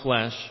one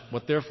flesh,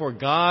 what therefore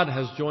God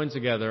has joined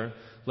together,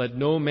 let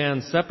no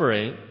man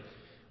separate,"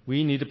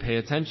 we need to pay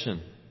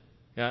attention.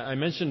 I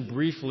mentioned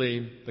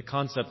briefly the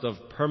concept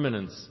of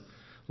permanence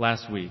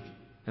last week,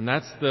 and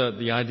that's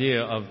the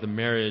idea of the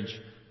marriage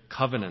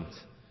covenant.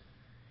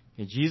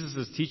 And Jesus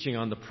is teaching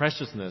on the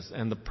preciousness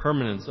and the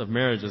permanence of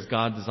marriage as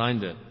God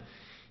designed it.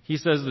 He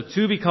says the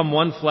two become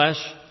one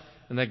flesh,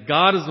 and that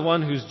God is the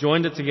one who's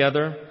joined it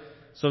together.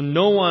 So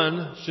no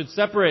one should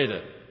separate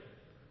it.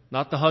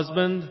 Not the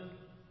husband,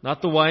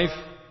 not the wife,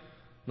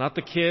 not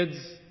the kids,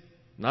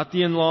 not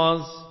the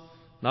in-laws,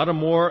 not a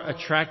more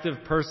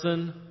attractive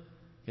person,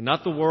 and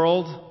not the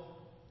world,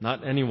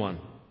 not anyone.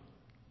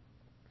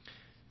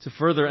 To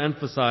further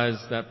emphasize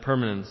that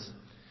permanence,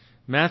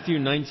 Matthew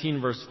 19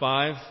 verse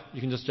 5,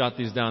 you can just jot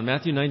these down.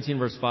 Matthew 19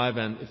 verse 5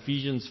 and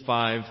Ephesians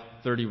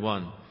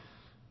 5:31.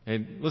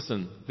 And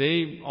listen,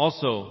 they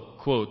also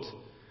quote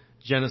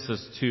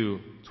Genesis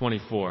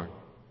 2:24.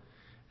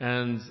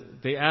 And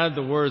they add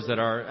the words that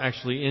are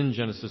actually in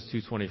Genesis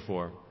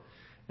 2:24.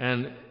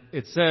 And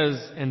it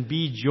says, and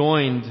be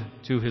joined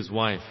to his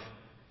wife.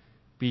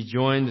 Be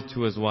joined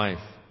to his wife.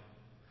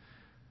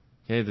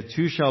 Okay, the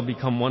two shall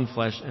become one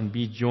flesh and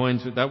be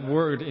joined to, that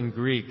word in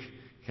Greek,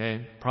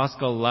 okay,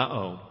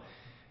 proskalao.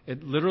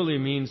 It literally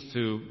means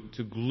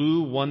to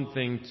glue one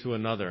thing to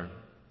another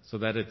so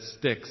that it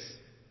sticks,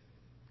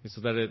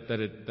 so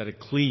that it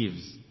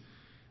cleaves.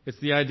 It's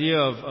the idea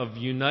of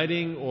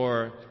uniting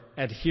or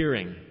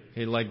adhering,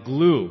 okay, like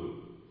glue.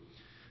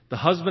 The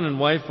husband and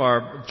wife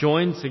are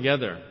joined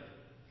together.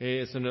 Okay,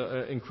 it's an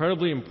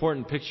incredibly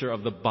important picture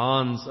of the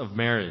bonds of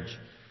marriage.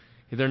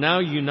 They're now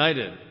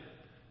united.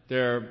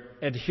 They're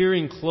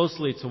adhering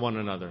closely to one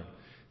another.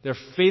 They're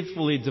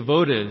faithfully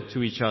devoted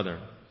to each other.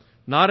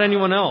 Not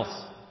anyone else.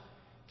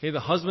 Okay, the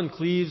husband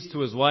cleaves to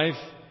his wife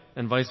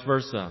and vice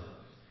versa.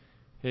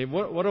 Okay,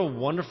 what a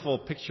wonderful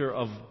picture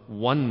of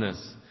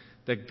oneness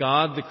that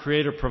God the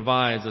Creator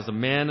provides as a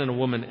man and a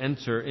woman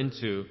enter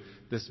into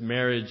this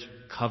marriage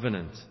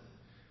covenant.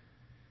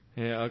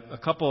 A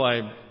couple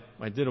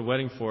I did a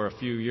wedding for a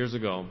few years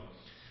ago,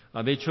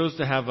 they chose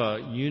to have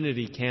a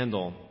unity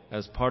candle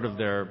as part of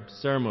their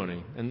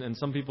ceremony. And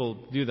some people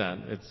do that.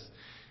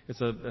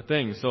 It's a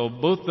thing. So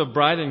both the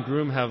bride and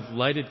groom have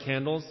lighted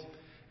candles.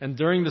 And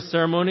during the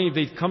ceremony,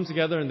 they come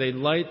together and they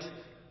light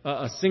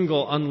a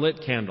single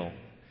unlit candle.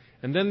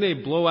 And then they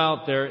blow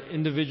out their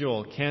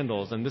individual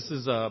candles. And this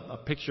is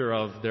a picture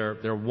of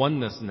their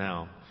oneness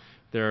now.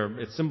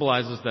 It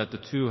symbolizes that the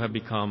two have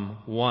become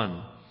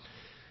one.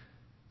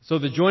 So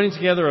the joining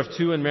together of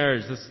two in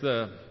marriage,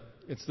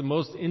 it's the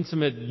most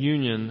intimate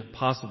union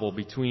possible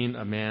between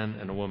a man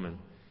and a woman.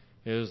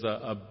 It is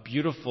a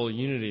beautiful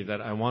unity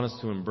that I want us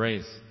to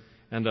embrace,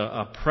 and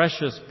a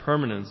precious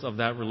permanence of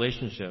that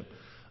relationship,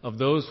 of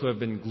those who have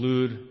been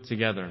glued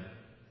together.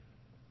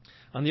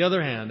 On the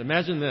other hand,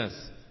 imagine this.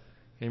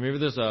 Okay, maybe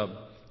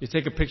you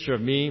take a picture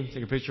of me,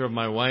 take a picture of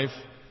my wife,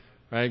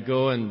 right?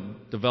 Go and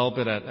develop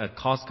it at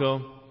Costco.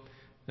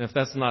 And if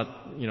that's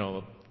not,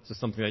 just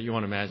something that you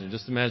want to imagine,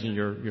 just imagine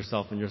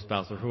yourself and your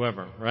spouse or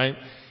whoever, right?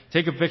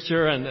 Take a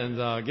picture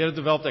and get it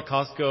developed at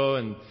Costco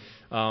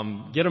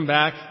and get them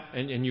back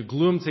and you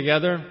glue them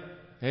together,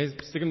 okay?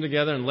 Stick them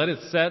together and let it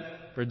set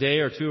for a day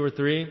or two or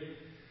three.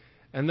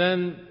 And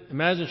then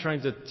imagine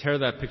trying to tear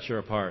that picture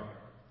apart.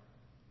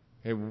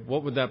 Okay,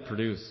 what would that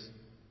produce?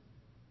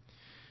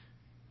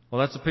 Well,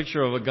 that's a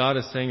picture of what God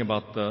is saying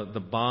about the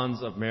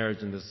bonds of marriage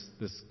and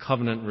this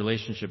covenant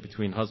relationship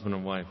between husband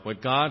and wife.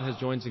 What God has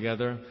joined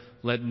together,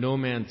 let no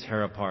man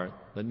tear apart.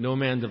 Let no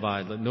man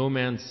divide. Let no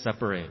man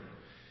separate.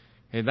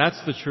 Okay, that's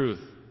the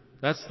truth.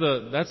 That's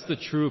the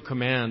true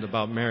command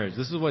about marriage.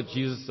 This is what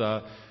Jesus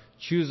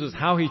chooses,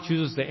 how he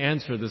chooses to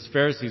answer this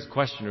Pharisee's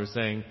question who's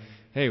saying,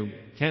 hey,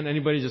 can't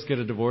anybody just get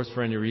a divorce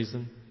for any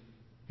reason?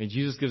 And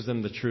Jesus gives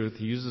them the truth.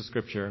 He uses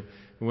scripture.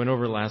 We went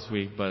over it last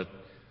week, but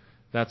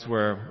that's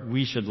where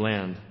we should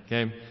land.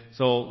 Okay?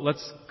 So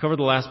let's cover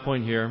the last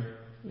point here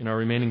in our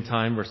remaining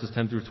time, verses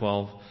 10 through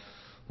 12.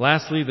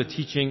 Lastly, the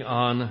teaching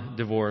on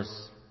divorce.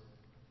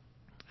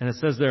 And it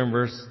says there in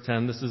verse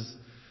 10, this is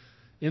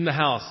in the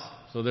house.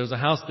 So there's a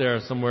house there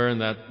somewhere in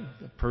that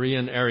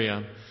Perean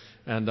area,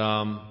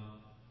 and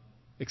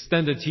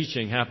extended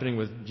teaching happening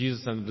with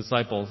Jesus and the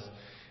disciples.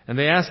 And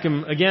they ask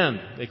him again.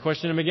 They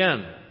question him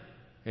again.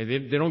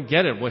 They don't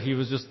get it, what he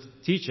was just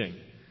teaching.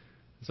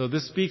 So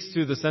this speaks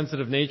to the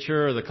sensitive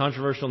nature or the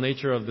controversial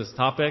nature of this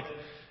topic.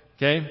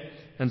 Okay?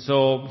 And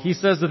so he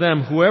says to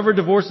them, whoever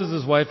divorces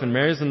his wife and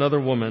marries another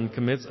woman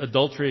commits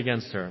adultery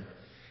against her.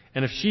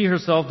 And if she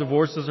herself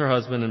divorces her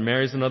husband and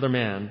marries another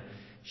man,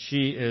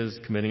 she is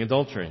committing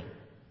adultery.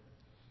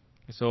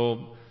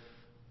 So,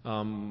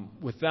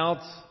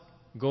 without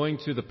going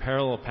to the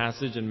parallel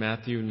passage in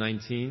Matthew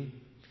 19,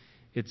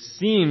 it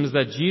seems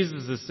that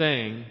Jesus is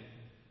saying,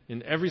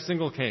 in every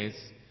single case,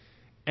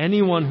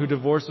 anyone who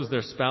divorces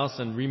their spouse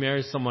and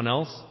remarries someone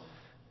else,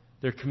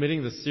 they're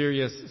committing the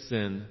serious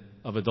sin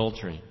of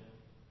adultery.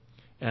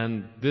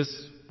 And this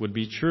would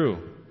be true.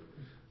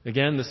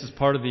 Again, this is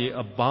part of the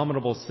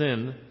abominable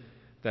sin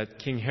that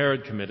King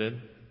Herod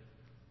committed.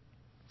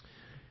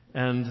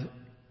 And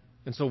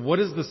so what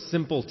is the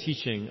simple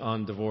teaching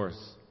on divorce?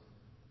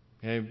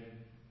 Okay,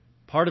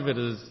 part of it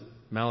is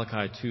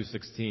Malachi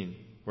 2:16,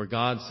 where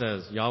God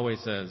says, Yahweh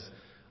says,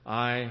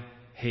 I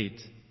hate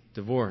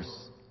divorce.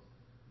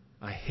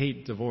 I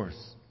hate divorce.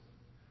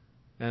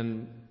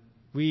 And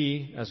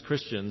we, as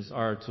Christians,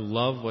 are to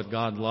love what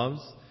God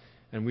loves,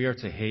 and we are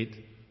to hate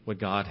what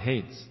God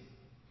hates.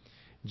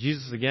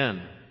 Jesus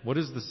again, what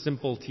is the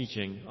simple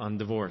teaching on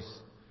divorce?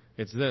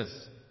 It's this,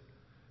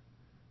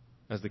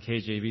 as the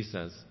KJV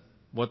says,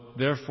 what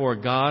therefore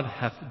God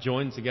hath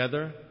joined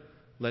together,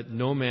 let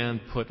no man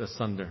put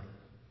asunder.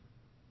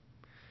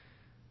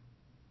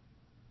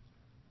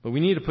 But we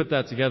need to put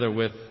that together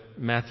with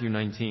Matthew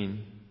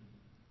 19,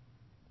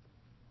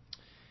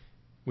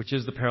 which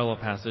is the parallel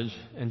passage,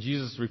 and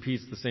Jesus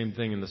repeats the same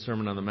thing in the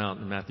Sermon on the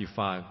Mount in Matthew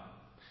 5.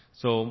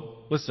 So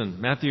listen,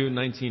 Matthew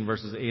 19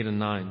 verses 8 and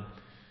 9.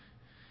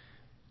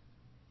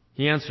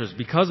 He answers,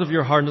 because of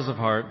your hardness of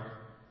heart,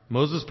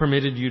 Moses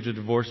permitted you to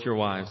divorce your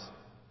wives.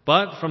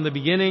 But from the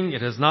beginning,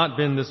 it has not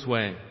been this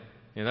way.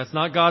 And that's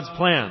not God's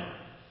plan.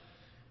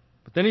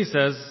 But then he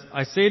says,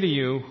 I say to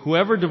you,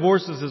 whoever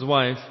divorces his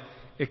wife,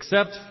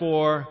 except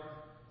for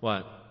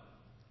what?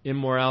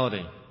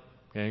 Immorality.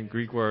 Okay,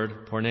 Greek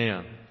word,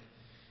 porneia.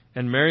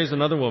 And marries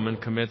another woman,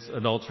 commits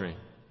adultery.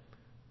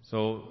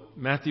 So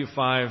Matthew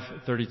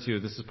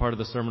 5:32, this is part of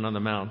the Sermon on the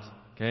Mount.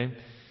 Okay?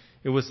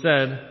 It was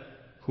said,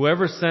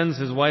 whoever sends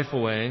his wife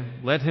away,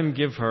 let him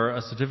give her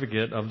a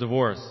certificate of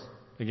divorce.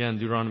 Again,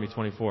 Deuteronomy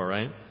 24,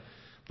 right?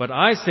 But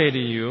I say to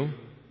you,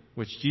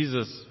 which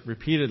Jesus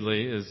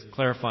repeatedly is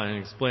clarifying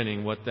and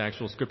explaining what the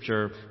actual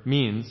scripture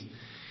means.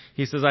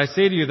 He says, I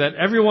say to you that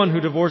everyone who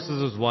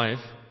divorces his wife,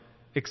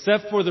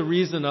 except for the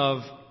reason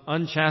of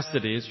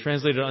unchastity, it's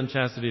translated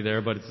unchastity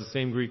there, but it's the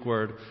same Greek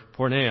word,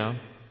 porneia,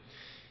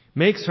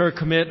 makes her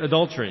commit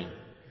adultery.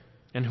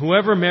 And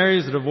whoever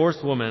marries a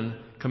divorced woman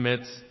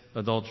commits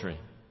adultery.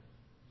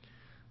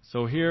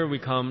 So here we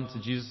come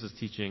to Jesus'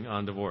 teaching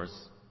on divorce.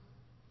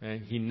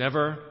 Okay? He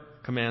never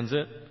commands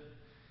it.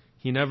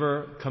 He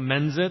never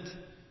commends it.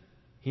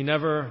 He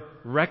never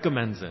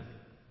recommends it.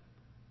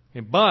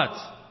 Okay? But,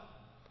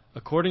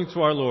 according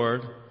to our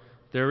Lord,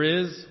 there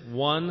is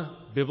one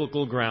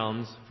biblical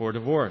grounds for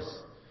divorce,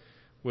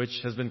 which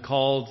has been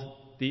called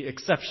the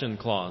exception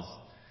clause.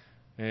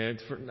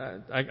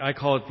 I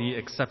call it the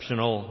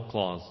exceptional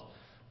clause.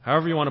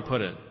 However you want to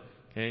put it.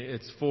 Okay?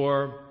 It's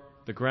for,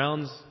 the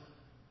grounds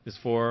is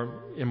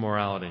for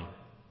immorality,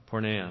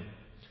 porneia.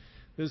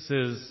 This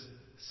is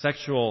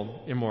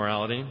sexual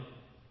immorality.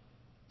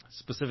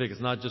 Specific, it's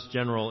not just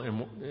general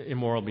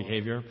immoral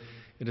behavior.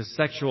 It is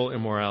sexual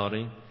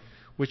immorality,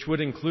 which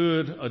would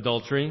include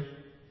adultery,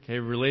 okay,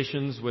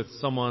 relations with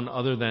someone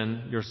other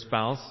than your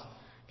spouse,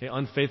 okay,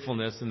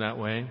 unfaithfulness in that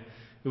way.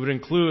 It would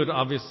include,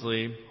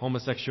 obviously,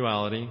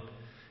 homosexuality.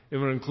 It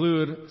would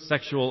include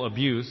sexual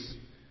abuse.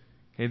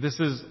 Okay, this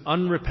is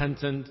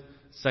unrepentant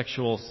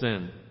sexual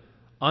sin.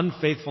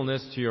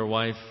 Unfaithfulness to your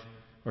wife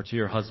or to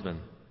your husband.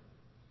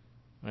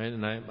 Right?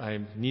 And I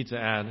need to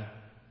add,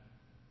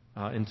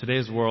 in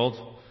today's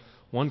world,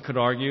 one could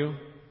argue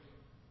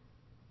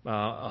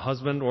a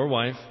husband or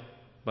wife,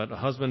 but a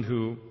husband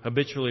who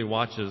habitually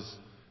watches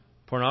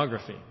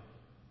pornography,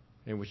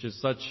 okay, which is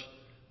such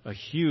a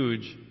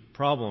huge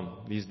problem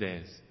these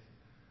days.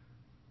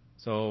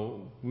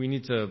 So we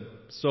need to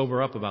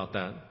sober up about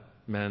that,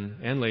 men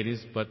and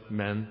ladies, but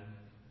men.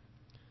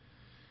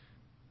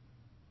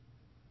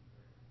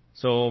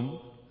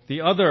 So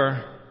the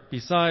other,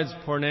 besides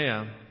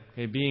porneia,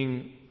 okay,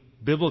 being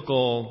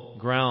biblical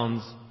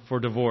grounds for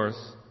divorce,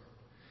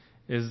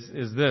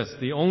 is this.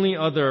 The only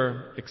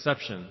other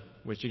exception,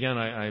 which again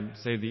I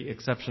say the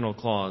exceptional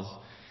clause,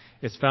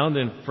 is found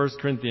in 1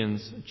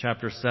 Corinthians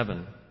chapter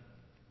 7.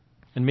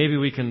 And maybe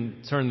we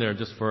can turn there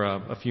just for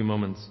a few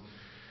moments.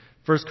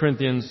 1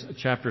 Corinthians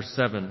chapter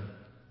 7,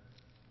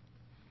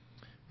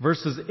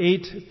 verses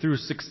 8 through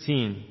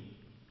 16.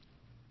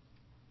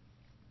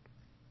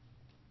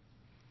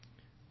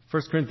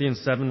 1 Corinthians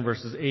 7,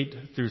 verses 8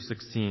 through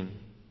 16.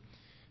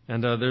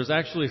 And there's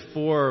actually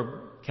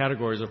four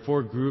categories or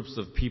four groups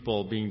of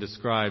people being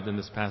described in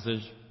this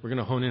passage. We're going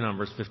to hone in on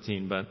verse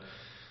 15, but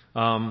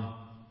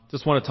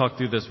just want to talk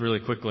through this really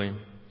quickly.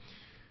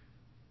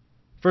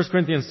 1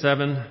 Corinthians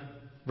 7,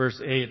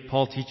 verse 8,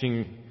 Paul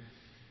teaching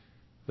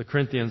the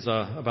Corinthians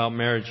about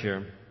marriage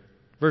here.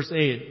 Verse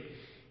 8,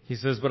 he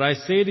says, But I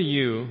say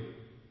to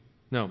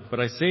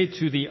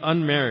the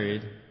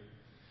unmarried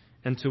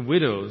and to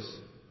widows,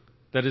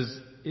 that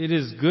it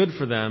is good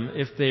for them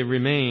if they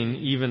remain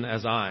even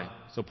as I.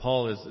 So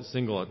Paul is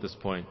single at this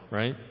point,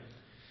 right?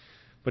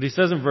 But he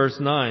says in verse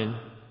 9,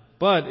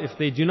 But if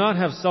they do not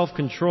have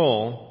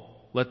self-control,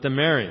 let them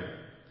marry.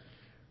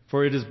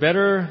 For it is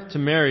better to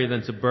marry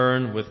than to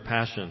burn with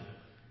passion.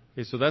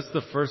 Okay, so that's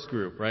the first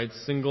group, right?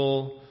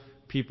 Single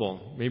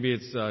people. Maybe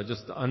it's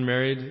just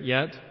unmarried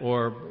yet,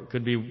 or it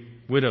could be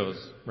widows,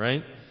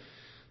 right?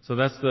 So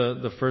that's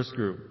the first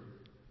group.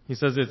 He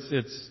says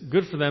it's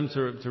good for them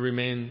to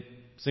remain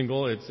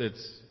single.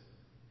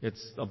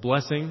 It's a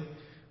blessing.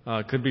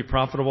 Could be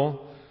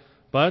profitable.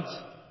 But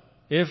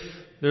if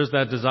there's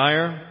that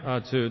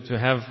desire to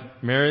have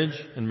marriage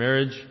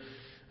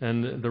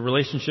and the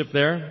relationship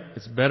there,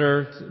 it's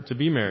better to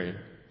be married.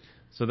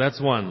 So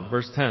that's one.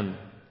 Verse 10.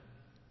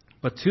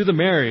 But to the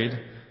married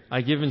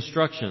I give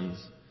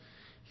instructions.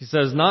 He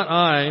says, not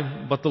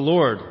I, but the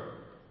Lord.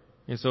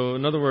 And so,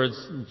 in other words,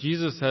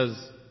 Jesus has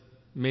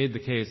made the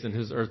case in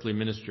his earthly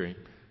ministry,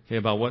 okay,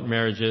 about what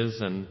marriage is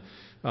and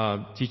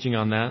teaching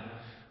on that.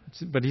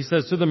 But he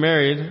says, to the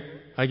married,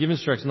 I give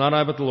instruction, not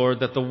I but the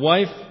Lord, that the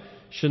wife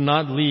should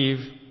not leave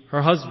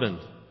her husband.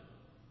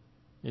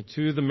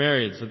 To the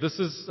married. So this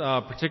is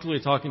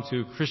particularly talking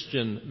to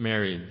Christian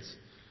marrieds.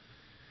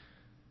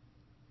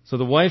 So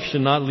the wife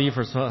should not leave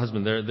her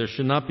husband. There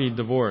should not be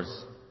divorce.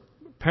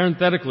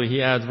 Parenthetically,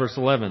 he adds verse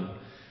 11,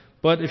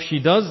 but if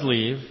she does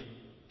leave,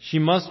 she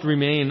must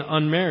remain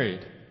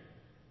unmarried,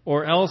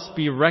 or else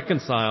be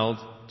reconciled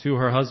to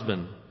her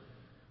husband.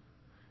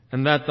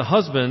 And that the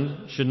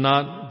husband should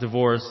not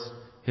divorce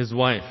his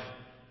wife.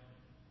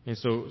 Okay,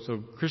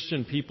 so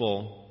Christian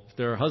people, if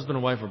their husband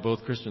and wife are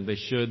both Christian, they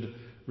should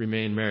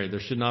remain married. There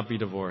should not be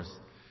divorce.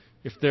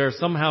 If there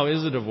somehow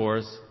is a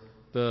divorce,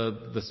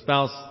 the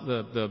spouse,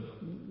 the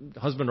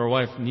husband or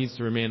wife needs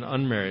to remain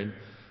unmarried.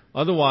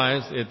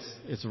 Otherwise,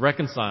 it's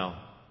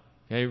reconcile.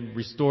 Okay,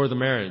 restore the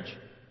marriage.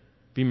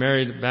 Be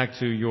married back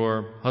to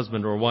your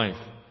husband or wife.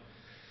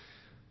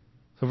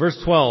 So verse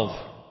 12,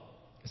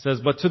 it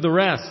says, but to the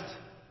rest,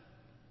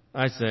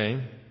 I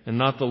say, and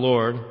not the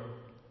Lord,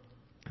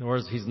 in other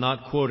words, he's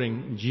not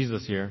quoting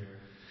Jesus here,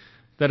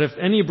 that if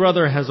any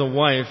brother has a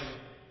wife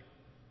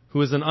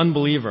who is an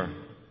unbeliever,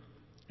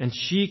 and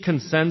she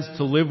consents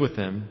to live with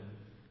him,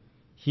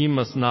 he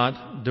must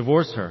not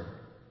divorce her.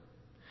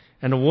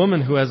 And a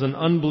woman who has an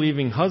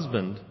unbelieving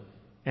husband,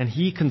 and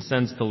he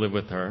consents to live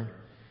with her,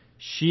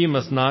 she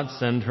must not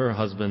send her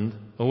husband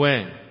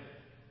away.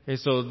 Okay,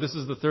 so this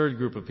is the third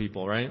group of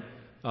people, right?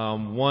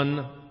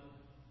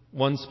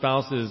 One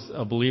spouse is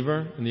a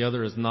believer, and the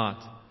other is not.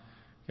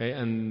 Okay,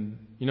 and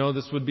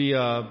this would be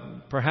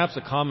perhaps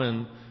a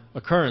common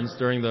occurrence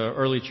during the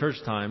early church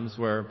times,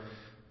 where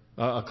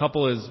a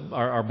couple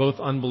are both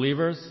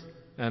unbelievers,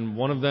 and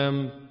one of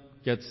them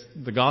gets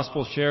the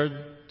gospel shared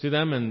to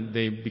them, and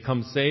they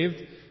become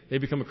saved. They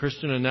become a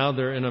Christian, and now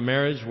they're in a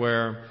marriage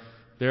where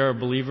they're a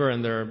believer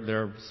and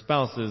their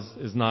spouse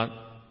is not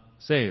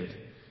saved.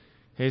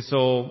 Okay,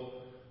 so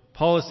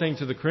Paul is saying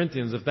to the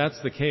Corinthians, if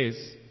that's the case,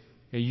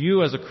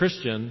 you as a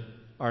Christian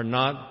are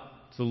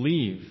not to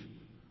leave.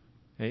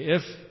 Okay,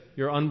 if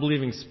your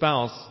unbelieving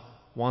spouse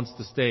wants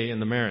to stay in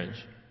the marriage.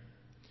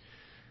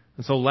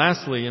 And so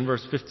lastly, in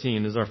verse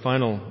 15 is our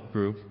final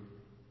group.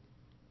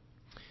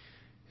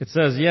 It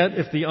says, yet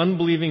if the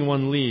unbelieving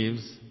one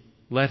leaves,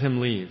 let him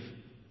leave.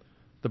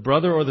 The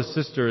brother or the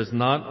sister is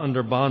not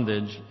under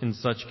bondage in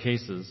such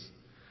cases,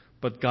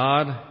 but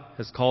God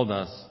has called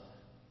us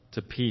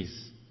to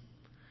peace.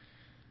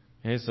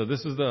 Okay, so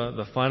this is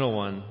the final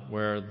one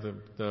where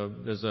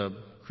there's a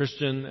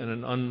Christian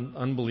and an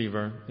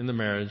unbeliever in the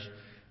marriage,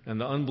 and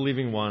the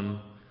unbelieving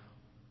one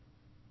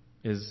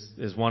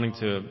is wanting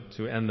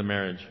to end the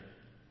marriage,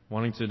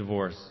 wanting to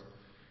divorce.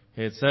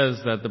 Okay, it says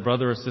that the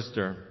brother or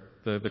sister,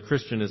 the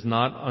Christian, is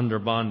not under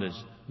bondage,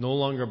 no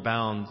longer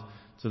bound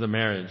to the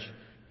marriage.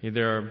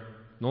 They're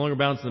no longer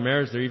bound to the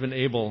marriage. They're even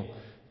able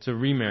to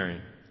remarry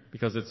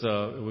because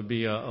it would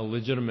be a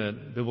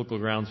legitimate biblical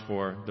grounds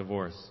for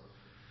divorce.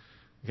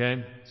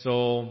 Okay,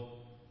 so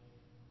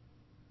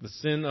the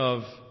sin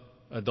of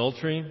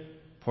adultery,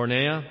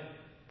 porneia,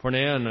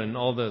 and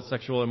all the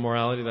sexual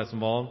immorality that's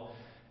involved,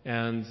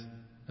 and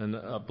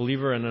a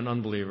believer and an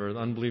unbeliever. The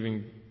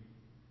unbelieving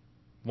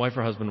wife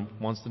or husband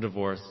wants to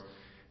divorce,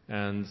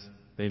 and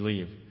they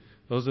leave.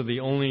 Those are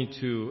the only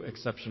two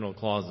exceptional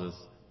clauses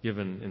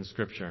given in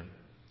Scripture.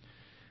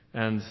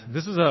 And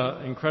this is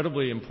an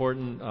incredibly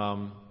important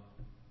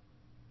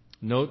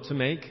note to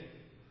make,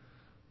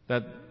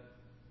 that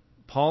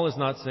Paul is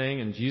not saying,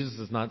 and Jesus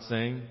is not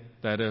saying,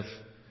 that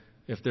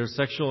if there's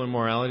sexual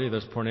immorality,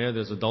 there's porneia,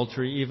 there's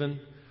adultery even,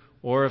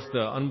 or if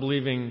the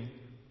unbelieving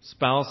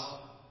spouse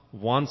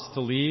wants to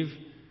leave,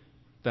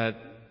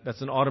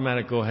 that's an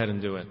automatic go ahead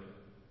and do it.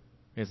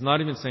 It's not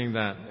even saying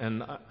that.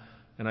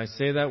 And I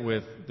say that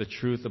with the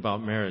truth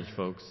about marriage,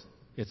 folks.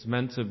 It's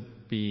meant to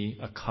be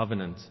a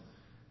covenant.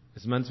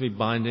 It's meant to be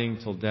binding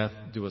till death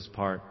do us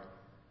part.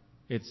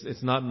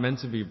 It's not meant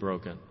to be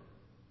broken.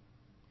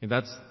 And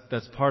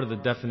that's part of the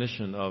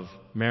definition of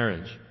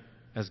marriage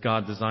as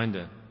God designed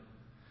it.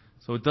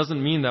 So it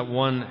doesn't mean that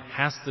one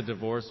has to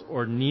divorce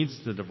or needs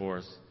to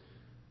divorce.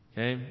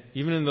 Okay?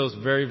 Even in those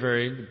very,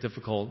 very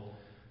difficult,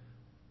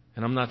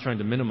 and I'm not trying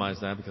to minimize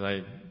that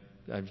because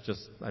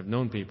I've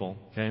known people,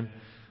 okay?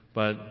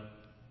 But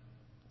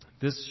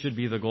this should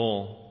be the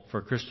goal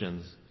for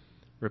Christians.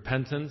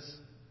 Repentance,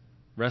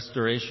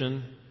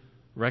 restoration,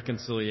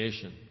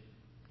 reconciliation.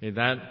 Okay,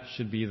 that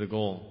should be the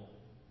goal,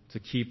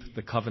 to keep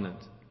the covenant.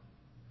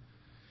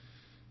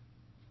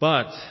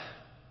 But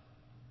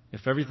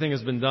if everything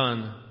has been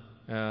done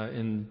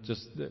in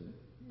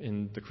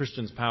the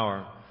Christian's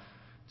power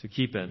to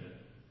keep it,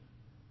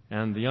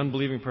 and the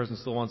unbelieving person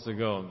still wants to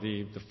go,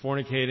 the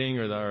fornicating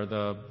or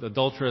the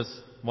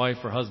adulterous wife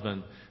or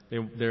husband,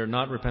 they're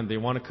not repentant. They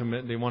want to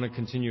commit. They want to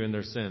continue in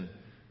their sin.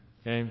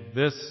 Okay,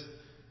 this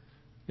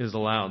is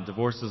allowed.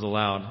 Divorce is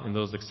allowed in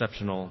those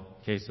exceptional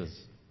cases.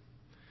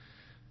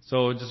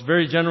 So, just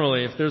very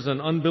generally, if there's an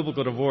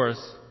unbiblical divorce,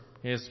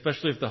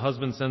 especially if the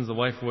husband sends the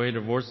wife away,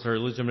 divorces her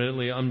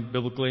illegitimately,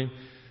 unbiblically,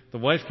 the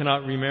wife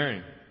cannot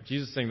remarry.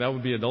 Jesus is saying that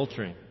would be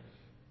adultery.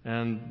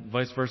 and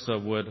vice versa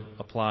would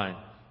apply.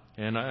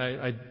 And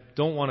I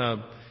don't want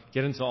to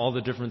get into all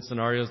the different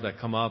scenarios that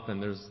come up,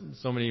 and there's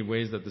so many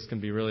ways that this can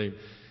be really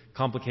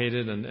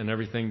complicated and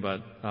everything,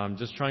 but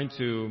just trying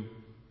to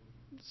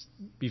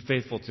be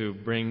faithful to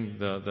bring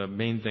the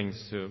main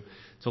things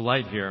to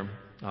light here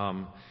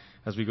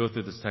as we go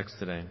through this text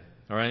today.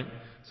 All right?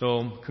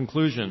 So,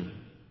 conclusion.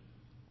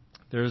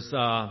 There's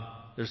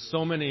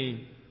so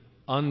many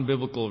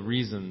unbiblical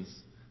reasons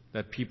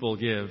that people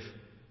give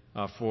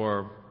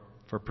for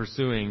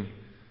pursuing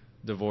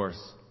divorce.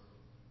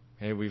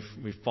 Okay,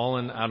 we've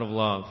fallen out of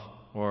love,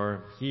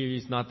 or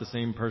he's not the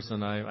same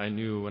person I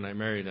knew when I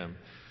married him,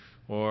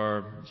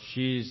 or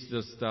she's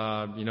just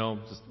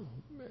just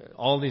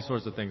all these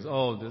sorts of things.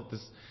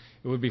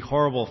 It would be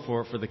horrible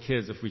for the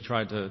kids if we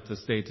tried to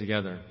stay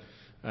together,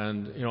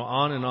 and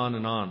on and on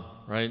and on,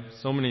 right?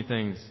 So many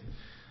things.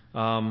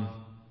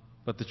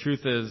 But the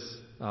truth is,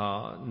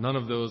 none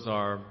of those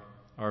are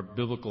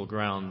biblical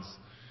grounds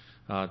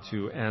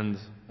to end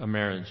a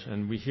marriage.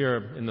 And we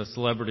hear in the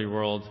celebrity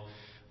world,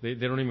 they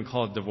don't even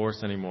call it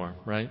divorce anymore,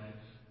 right?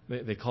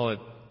 They call it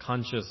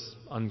conscious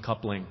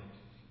uncoupling.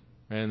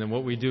 And then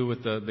what we do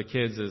with the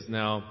kids is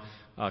now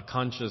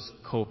conscious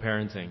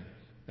co-parenting.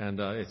 And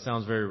it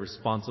sounds very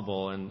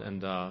responsible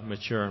and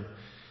mature.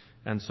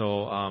 And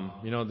so,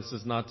 this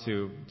is not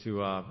to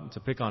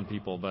pick on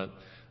people, but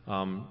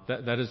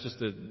that is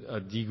just a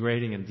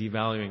degrading and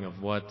devaluing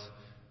of what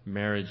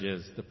marriage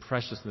is, the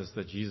preciousness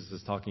that Jesus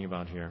is talking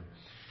about here.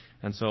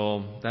 And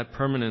so that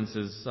permanence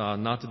is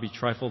not to be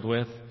trifled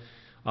with.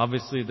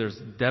 Obviously, there's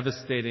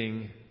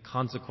devastating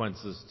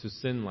consequences to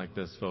sin like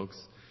this, folks.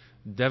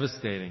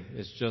 Devastating.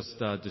 It's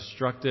just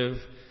destructive.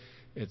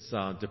 It's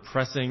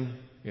depressing.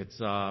 It's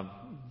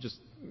just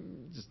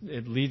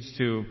it leads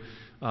to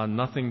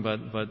nothing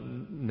but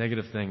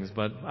negative things.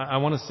 But I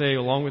want to say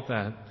along with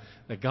that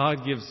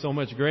God gives so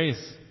much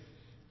grace.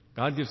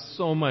 God gives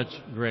so much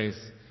grace.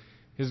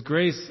 His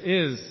grace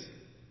is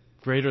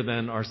greater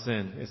than our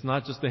sin. It's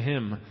not just a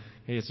hymn.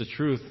 It's a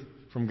truth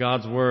from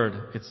God's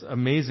Word. It's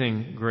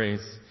amazing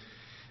grace.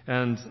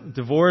 And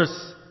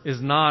divorce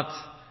is not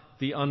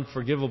the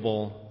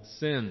unforgivable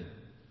sin.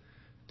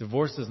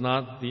 Divorce is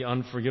not the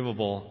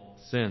unforgivable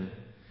sin.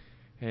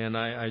 And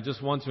I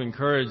just want to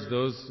encourage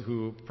those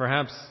who,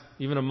 perhaps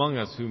even among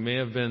us, who may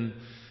have been,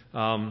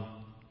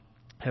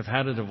 have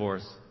had a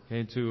divorce,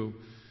 to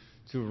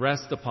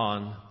rest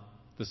upon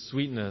the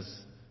sweetness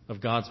of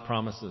God's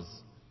promises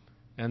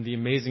and the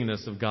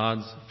amazingness of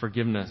God's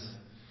forgiveness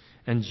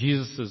and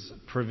Jesus'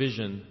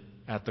 provision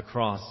at the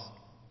cross.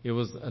 It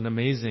was an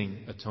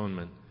amazing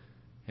atonement.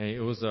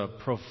 It was a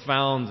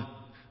profound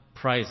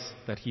price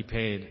that He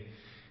paid.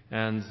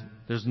 And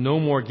there's no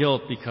more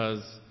guilt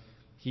because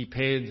He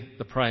paid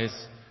the price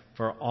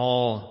for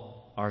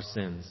all our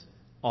sins,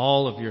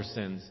 all of your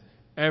sins,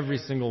 every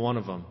single one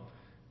of them,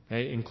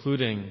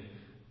 including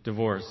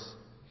divorce.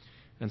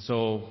 And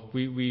so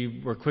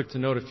we were quick to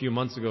note a few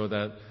months ago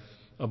that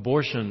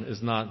abortion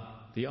is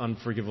not the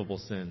unforgivable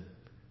sin.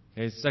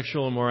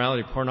 Sexual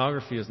immorality,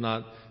 pornography is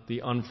not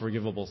the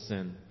unforgivable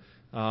sin.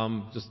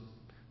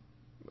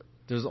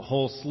 There's a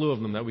whole slew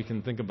of them that we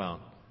can think about.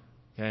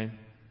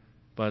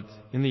 But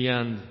in the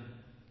end,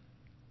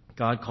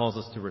 God calls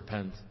us to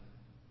repent.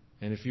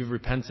 And if you've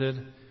repented,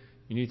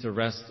 you need to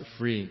rest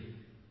free,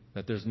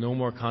 that there's no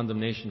more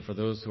condemnation for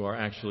those who are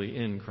actually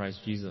in Christ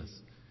Jesus,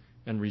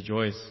 and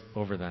rejoice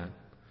over that.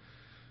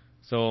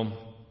 So,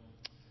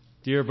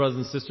 dear brothers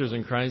and sisters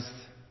in Christ,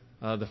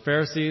 the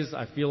Pharisees,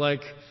 I feel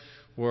like,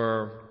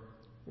 were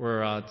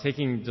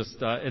taking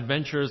just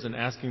adventures and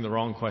asking the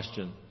wrong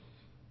question.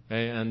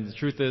 And the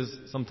truth is,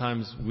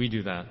 sometimes we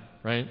do that,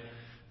 right?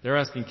 They're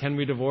asking, can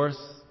we divorce?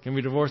 Can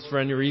we divorce for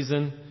any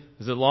reason?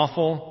 Is it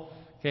lawful?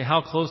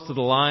 How close to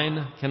the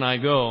line can I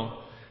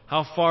go?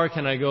 How far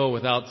can I go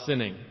without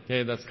sinning?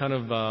 That's kind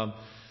of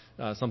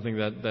something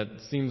that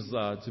seems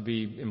to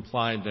be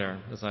implied there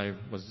as I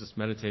was just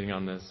meditating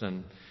on this.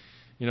 And,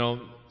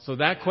 so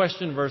that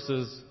question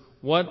versus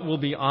what will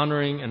be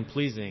honoring and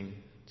pleasing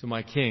to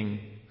my King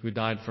who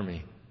died for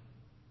me,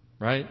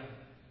 right?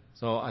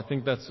 So I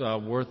think that's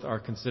worth our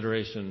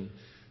consideration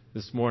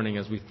this morning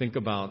as we think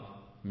about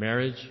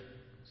marriage,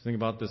 think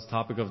about this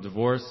topic of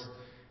divorce,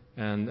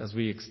 and as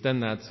we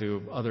extend that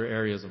to other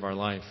areas of our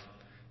life.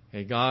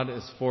 God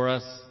is for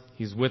us.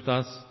 He's with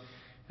us.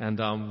 And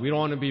we don't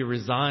want to be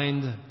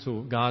resigned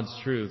to God's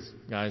truths,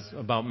 guys,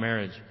 about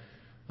marriage.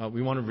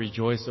 We want to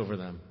rejoice over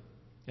them.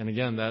 And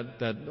again,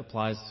 that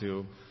applies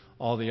to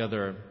all the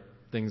other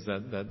things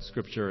that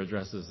Scripture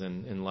addresses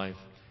in life.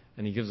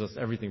 And He gives us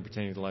everything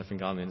pertaining to life and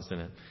godliness in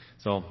it.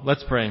 So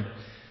let's pray.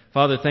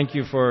 Father, thank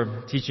You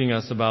for teaching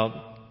us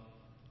about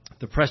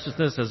the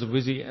preciousness as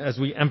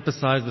we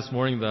emphasize this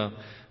morning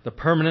the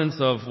permanence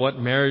of what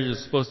marriage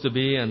is supposed to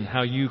be and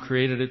how You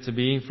created it to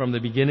be from the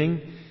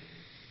beginning.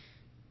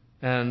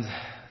 And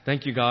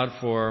thank You, God,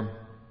 for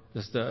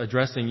just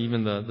addressing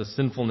even the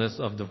sinfulness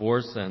of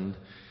divorce and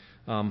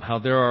how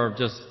there are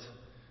just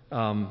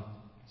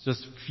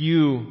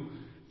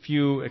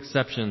few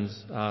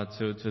exceptions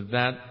to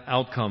that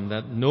outcome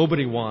that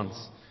nobody wants,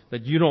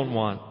 that you don't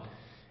want,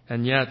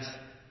 and yet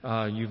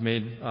you've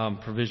made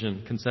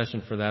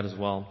concession for that as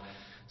well.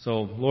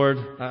 So, Lord,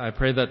 I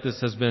pray that this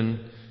has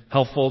been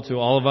helpful to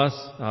all of us,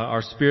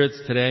 our spirits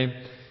today,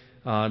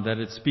 that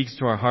it speaks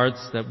to our hearts,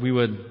 that we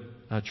would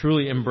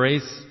truly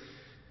embrace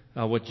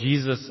what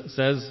Jesus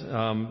says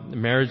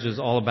marriage is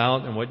all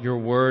about and what your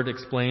word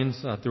explains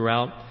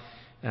throughout.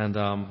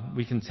 And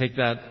we can take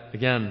that,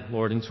 again,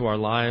 Lord, into our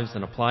lives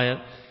and apply it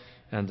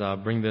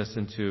and bring this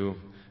into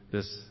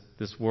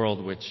this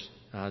world which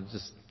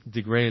just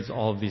degrades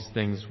all of these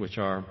things which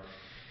are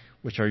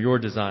your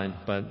design,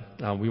 but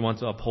we want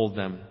to uphold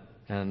them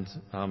and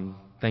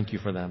thank you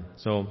for them.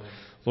 So,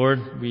 Lord,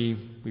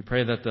 we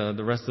pray that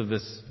the rest of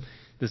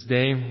this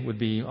day would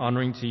be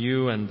honoring to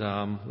you, and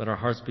let our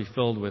hearts be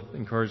filled with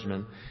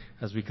encouragement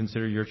as we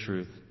consider your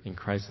truth. In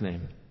Christ's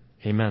name,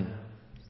 amen.